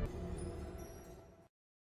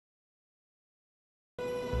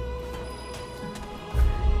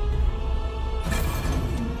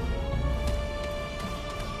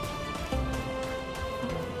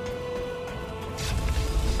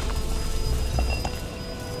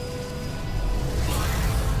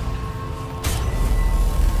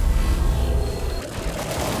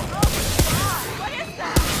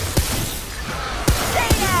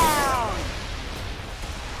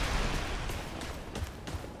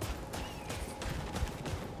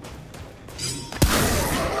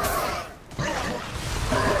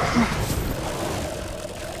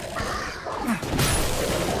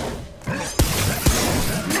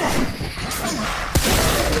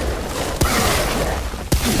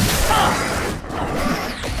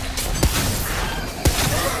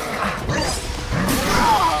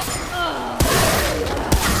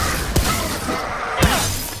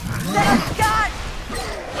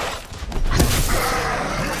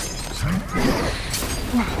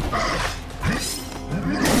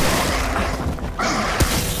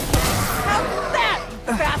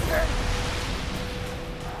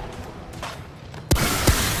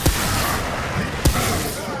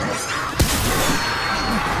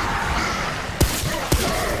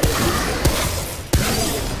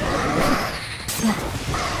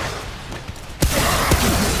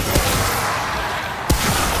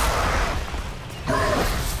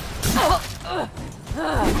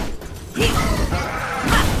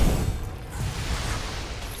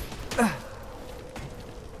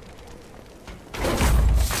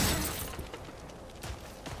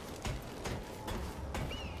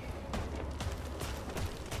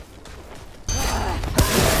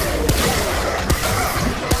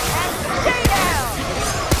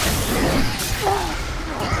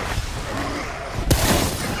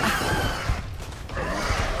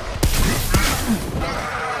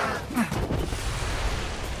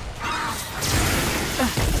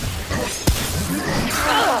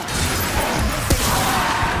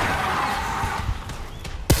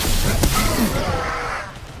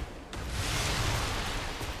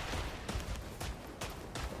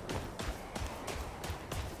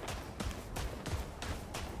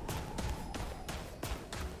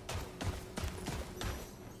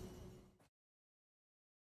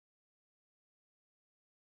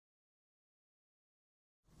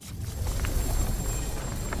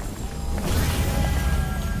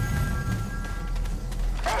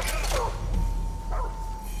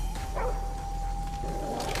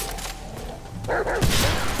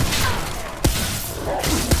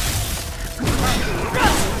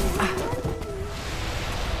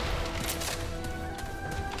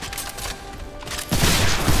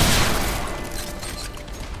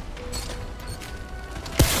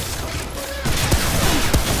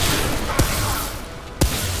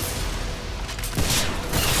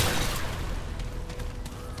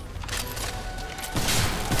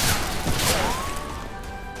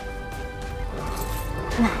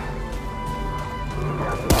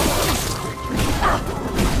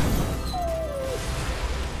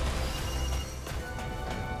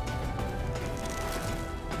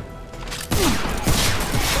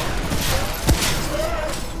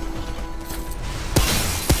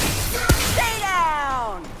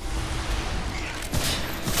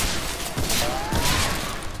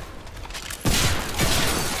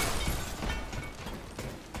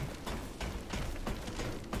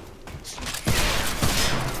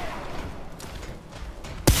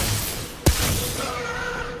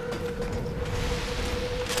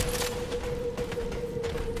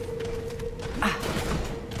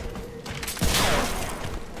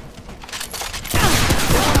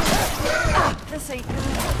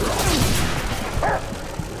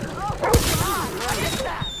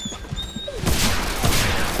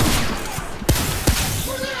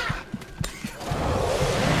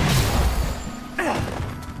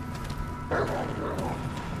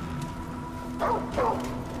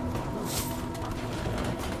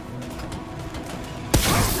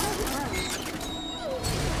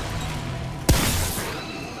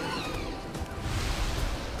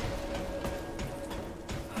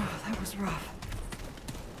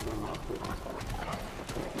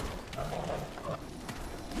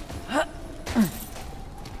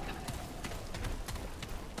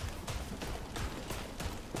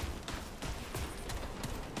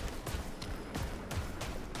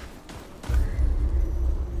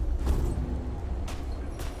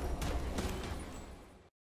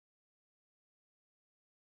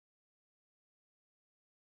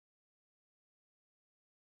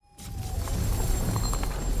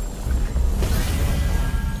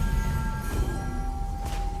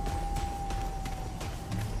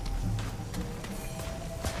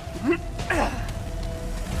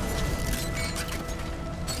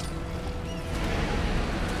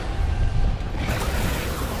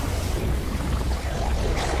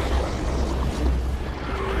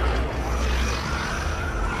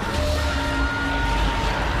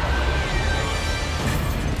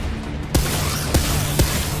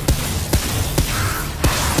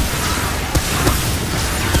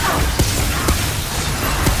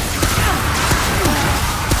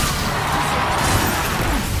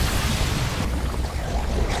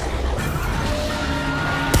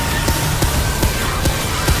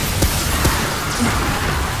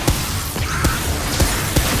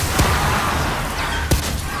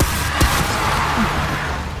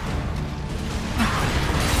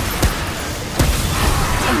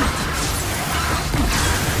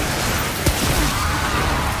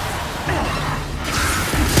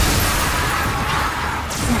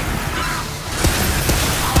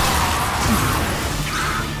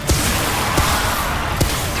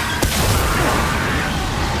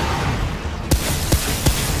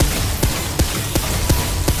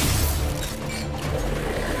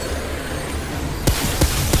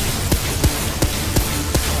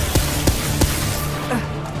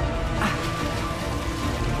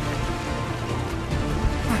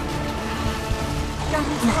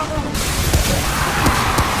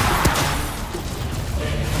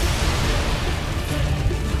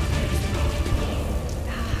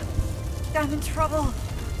 I'm in trouble.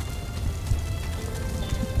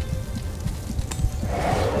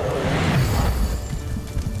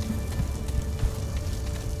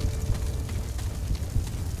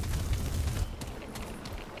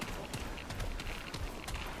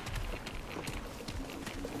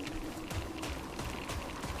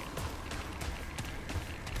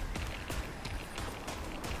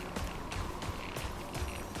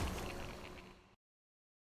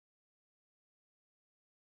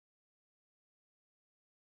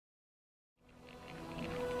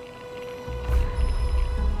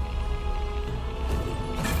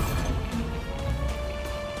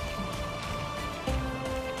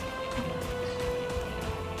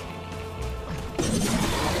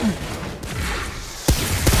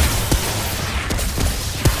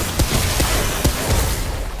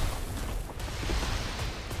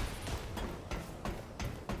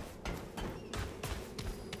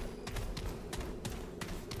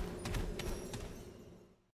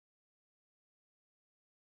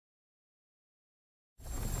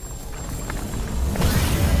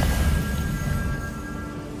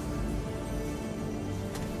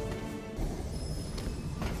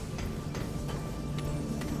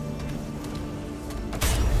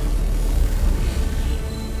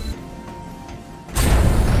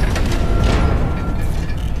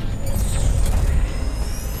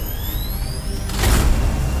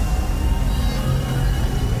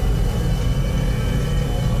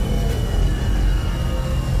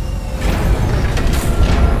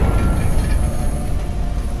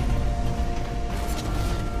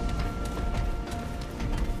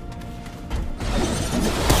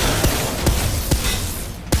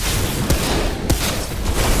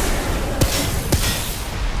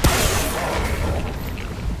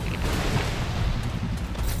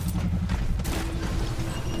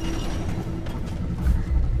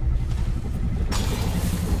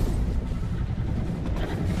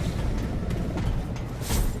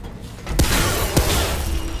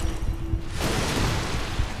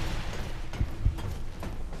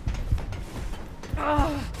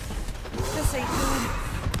 This ain't good.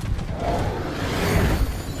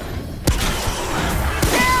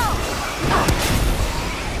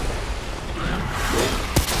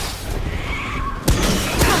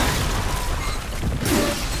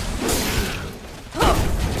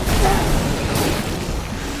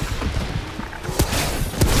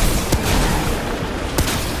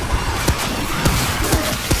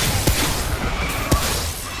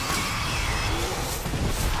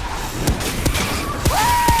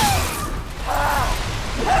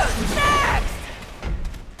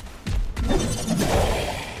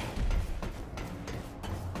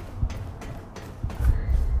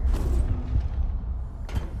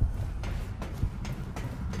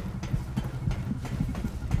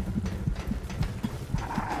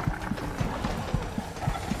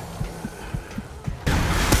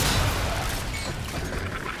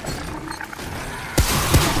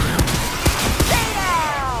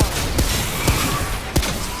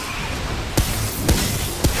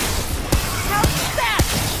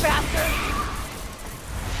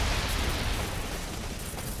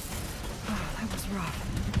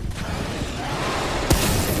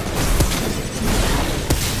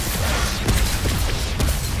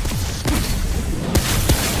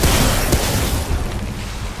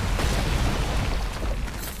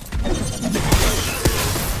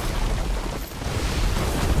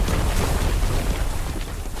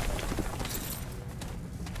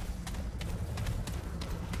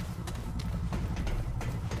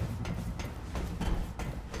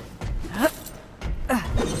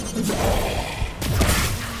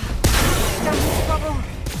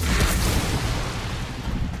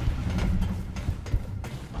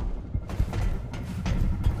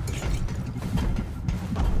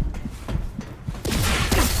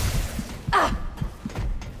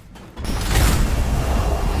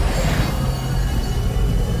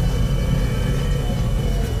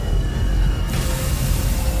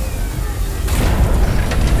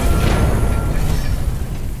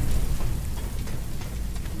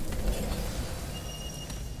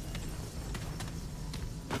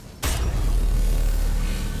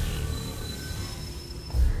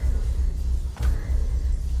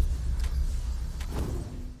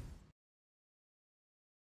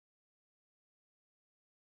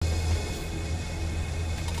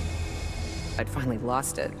 I'd finally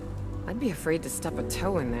lost it. I'd be afraid to stub a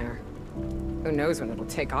toe in there. Who knows when it'll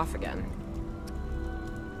take off again.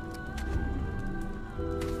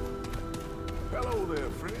 Hello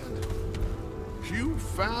there, friend. You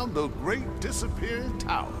found the great disappearing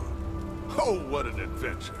tower. Oh, what an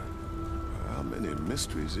adventure. How many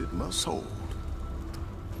mysteries it must hold.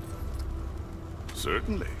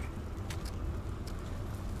 Certainly.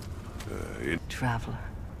 Traveler,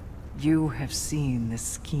 you have seen the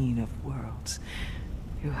skein of worlds.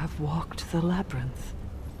 You have walked the labyrinth.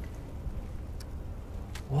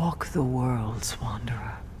 Walk the worlds,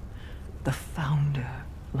 Wanderer. The Founder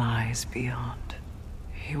lies beyond.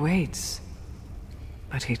 He waits,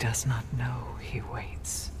 but he does not know he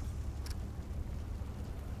waits.